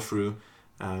to go through.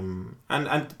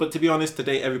 But to be honest,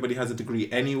 today everybody has a degree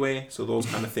anyway, so those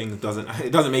kind of things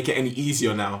doesn't make it any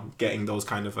easier now getting those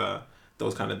kind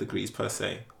of degrees per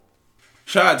se.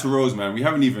 Shout out to Rose, man. We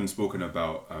haven't even spoken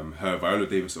about her. Viola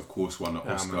Davis, of course, won an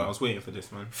Oscar. Man, I was waiting for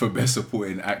this, man. For Best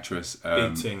Supporting Actress.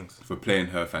 Big things. For playing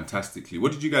her fantastically.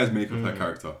 What did you guys make of her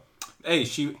character?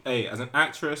 Hey, as an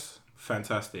actress,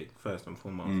 fantastic, first and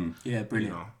foremost. Yeah,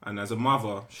 brilliant. And as a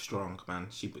mother, strong, man.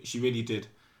 She really did.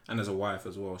 And as a wife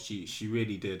as well, she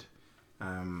really did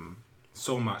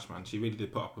so much, man. She really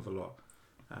did put up with a lot.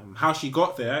 How she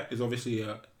got there is obviously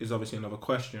another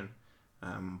question.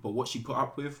 But what she put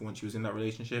up with when she was in that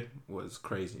relationship was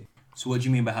crazy. So what do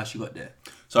you mean by how she got there?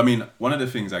 So I mean, one of the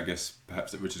things I guess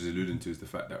perhaps that Richard's alluding to is the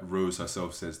fact that Rose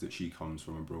herself says that she comes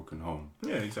from a broken home.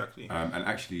 Yeah, exactly. And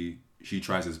actually, she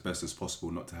tries as best as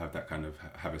possible not to have that kind of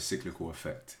have a cyclical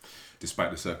effect,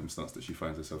 despite the circumstance that she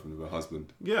finds herself in with her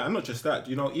husband. Yeah, and not just that.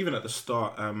 You know, even at the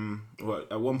start,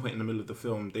 at one point in the middle of the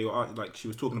film, they were like, she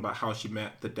was talking about how she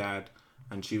met the dad,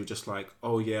 and she was just like,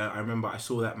 "Oh yeah, I remember I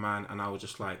saw that man, and I was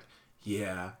just like,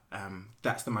 yeah,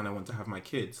 that's the man I want to have my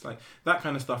kids." Like, that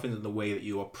kind of stuff isn't the way that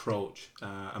you approach.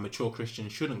 A mature Christian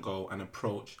shouldn't go and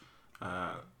approach.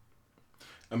 A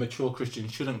mature Christian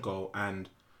shouldn't go and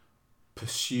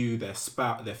pursue their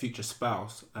future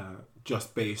spouse,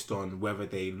 just based on whether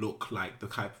they look like the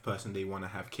type of person they want to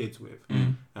have kids with.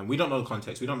 And we don't know the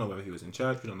context. We don't know whether he was in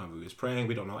church. We don't know if he was praying.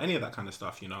 We don't know any of that kind of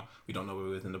stuff. You know, we don't know whether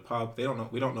he was in the pub. We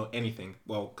don't know anything.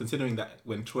 Well, considering that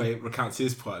when Troy recounts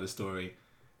his part of the story,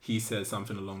 he says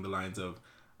something along the lines of,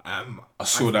 "I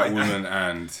saw that woman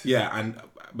and..." Yeah,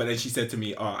 but then she said to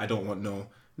me, "Oh, I don't want no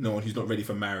one who's not ready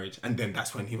for marriage." And then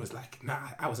that's when he was like, "Nah,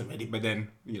 I wasn't ready." But then,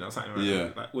 you know, something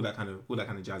like all that kind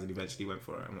of jazz, and eventually went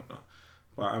for it and whatnot.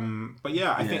 But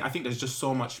yeah, I think there's just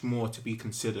so much more to be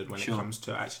considered when it comes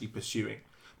to actually pursuing.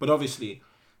 But obviously,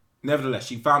 nevertheless,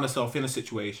 she found herself in a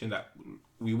situation that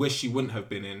we wish she wouldn't have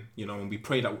been in, you know, and we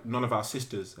pray that none of our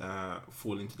sisters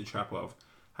fall into the trap of.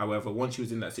 However, once she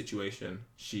was in that situation,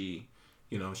 she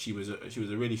was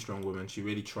a really strong woman. She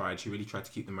really tried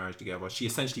to keep the marriage together. She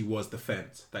essentially was the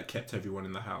fence that kept everyone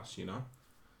in the house, you know?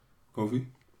 Kofi?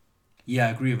 Yeah,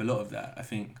 I agree with a lot of that. I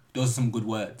think those are some good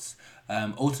words.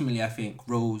 Ultimately, I think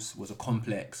Rose was a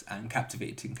complex and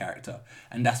captivating character,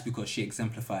 and that's because she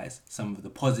exemplifies some of the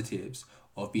positives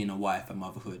of being a wife and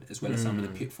motherhood, as well as some of the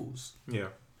pitfalls. Yeah,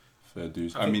 fair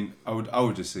dues. I mean, I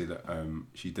would just say that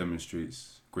she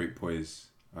demonstrates great poise.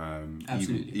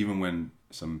 Absolutely. Even when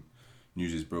some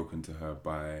news is broken to her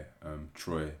by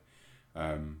Troy,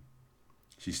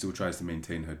 she still tries to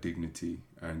maintain her dignity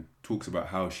and talks about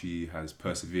how she has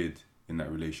persevered in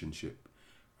that relationship.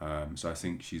 So I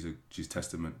think she's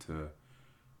testament to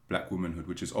black womanhood,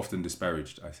 which is often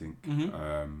disparaged, I think.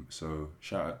 So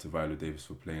shout out to Viola Davis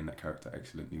for playing that character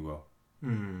excellently well.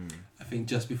 I think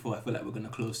just before, I feel like we're going to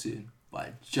close soon, but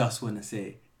I just want to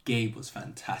say Gabe was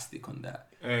fantastic on that.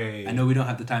 Hey. I know we don't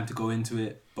have the time to go into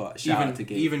it, but shout out to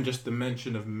Gabe. Even just the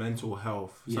mention of mental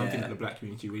health, something that the black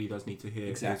community really does need to hear,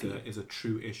 is a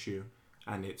true issue.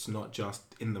 And it's not just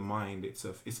in the mind, it's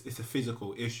a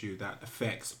physical issue that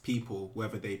affects people,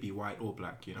 whether they be white or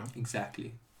black, you know?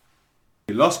 Exactly.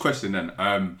 Last question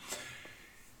then.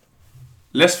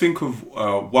 Let's think of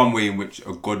one way in which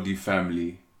a godly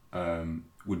family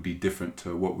would be different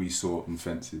to what we saw in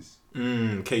Fences.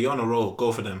 Okay, you're on a roll.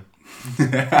 Go for them.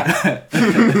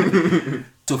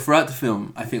 So throughout the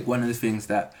film, I think one of the things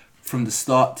that from the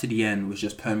start to the end was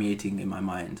just permeating in my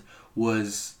mind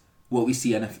was what we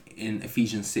see in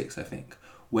Ephesians 6, I think,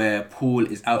 where Paul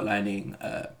is outlining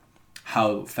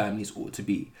how families ought to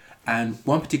be. And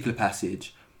one particular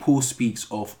passage, Paul speaks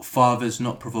of fathers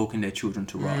not provoking their children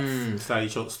to wrath. Slightly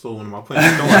short stall on my point.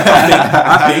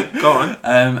 I think, go on.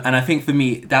 And I think for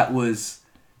me, that was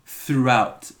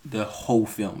throughout the whole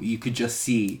film. You could just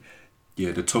see...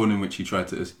 Yeah, the tone in which he tried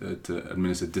to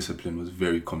administer discipline was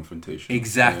very confrontational.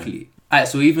 Exactly. Yeah. Alright,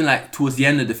 so even like towards the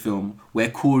end of the film, where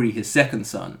Corey, his second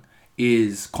son,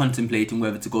 is contemplating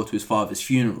whether to go to his father's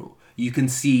funeral, you can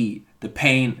see the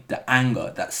pain, the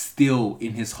anger that's still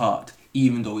in his heart,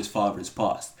 even though his father has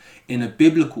passed. In a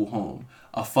biblical home,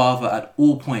 a father at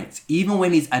all points, even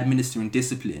when he's administering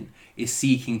discipline, is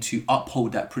seeking to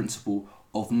uphold that principle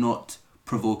of not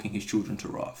provoking his children to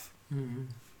wrath.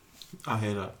 I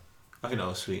hear that. I think that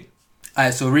was sweet.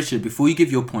 Alright, so Richard, before you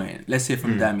give your point, let's hear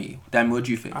from Dami. Dami, what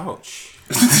do you think? Ouch.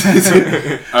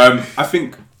 I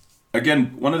think,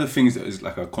 again, one of the things that is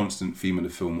like a constant theme of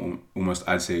the film, almost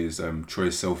I'd say, is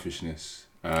Troy's selfishness.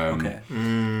 And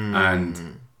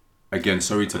again,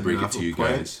 sorry to break it to you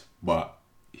guys, but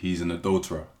he's an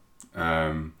adulterer.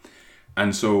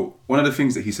 And so one of the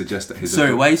things that he suggests that his...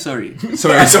 Sorry, why are you sorry?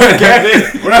 Sorry.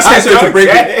 When I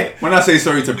say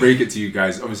sorry to break it to you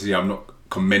guys, obviously I'm not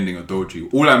commending adultery.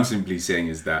 All I'm simply saying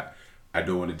is that I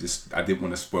didn't want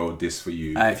to spoil this for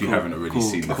you if you haven't already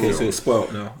seen the film. Okay, so it's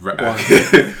spoiled now. Right.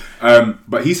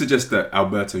 But he suggests that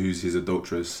Alberta, who's his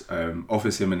adulteress,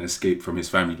 offers him an escape from his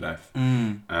family life.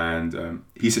 And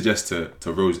he suggests to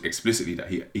Rose explicitly that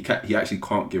he actually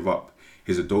can't give up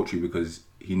his adultery because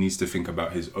he needs to think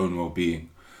about his own well-being.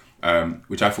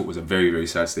 Which I thought was a very, very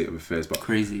sad state of affairs. But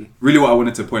crazy. Really what I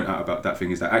wanted to point out about that thing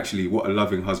is that actually what a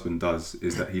loving husband does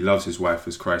is that he loves his wife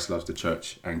as Christ loves the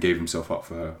church and gave himself up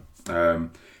for her.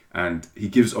 and he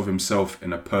gives of himself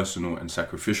in a personal and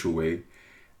sacrificial way,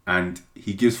 and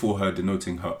he gives for her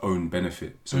denoting her own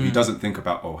benefit. So he doesn't think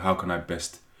about, oh, how can I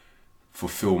best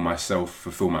fulfill my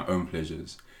own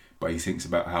pleasures, but he thinks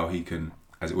about how he can,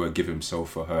 as it were, give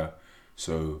himself for her.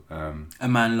 So a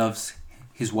man loves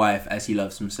his wife as he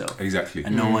loves himself. Exactly.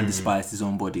 And no one despises his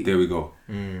own body. There we go.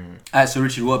 So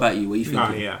Richard, what about you? What are you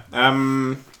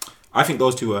thinking? I think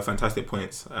those two are fantastic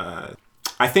points.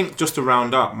 I think just to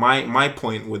round up, my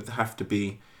point would have to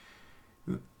be,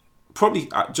 probably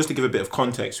just to give a bit of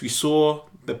context, we saw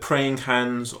the praying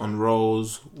hands on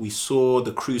rolls, we saw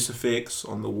the crucifix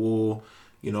on the wall,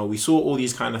 we saw all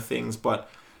these kind of things, but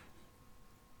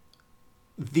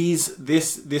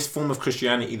this form of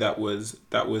Christianity that was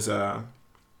a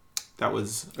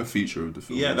feature of the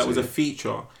film. Yeah, that was a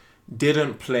feature,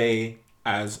 didn't play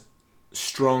as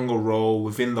strong a role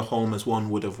within the home as one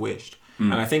would have wished.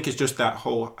 And I think it's just that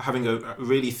whole having a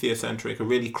really theocentric, a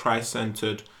really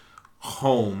Christ-centered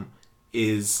home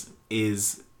is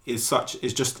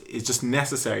just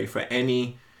necessary for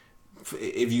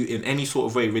if you in any sort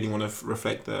of way really want to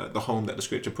reflect the home that the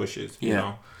scripture pushes.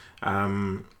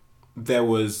 There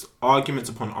was arguments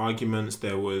upon arguments,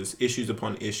 there was issues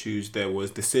upon issues, there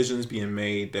was decisions being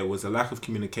made, there was a lack of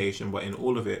communication, but in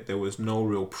all of it there was no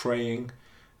real praying.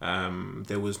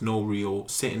 There was no real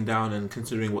sitting down and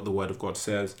considering what the Word of God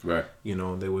says. Right.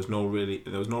 There was no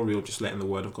real just letting the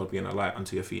Word of God be a light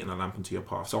unto your feet and a lamp unto your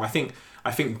path. So I think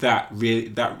that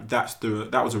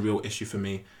was a real issue for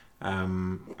me.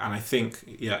 And I think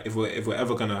if we're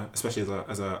ever gonna, especially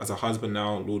as a husband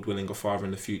now, Lord willing, a father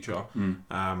in the future,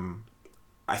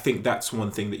 I think that's one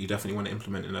thing that you definitely want to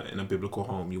implement in a biblical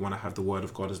home. You want to have the Word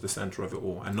of God as the center of it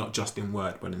all, and not just in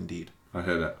word but in deed. I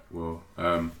hear that. Well.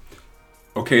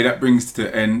 Okay, that brings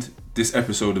to end this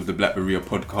episode of the Black Berea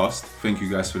podcast. Thank you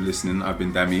guys for listening. I've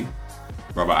been Dami.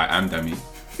 Rather, I am Dami.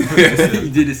 You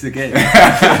did this again.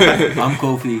 I'm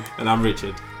Kofi. And I'm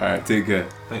Richard. Alright, take care.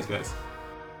 Thanks, guys.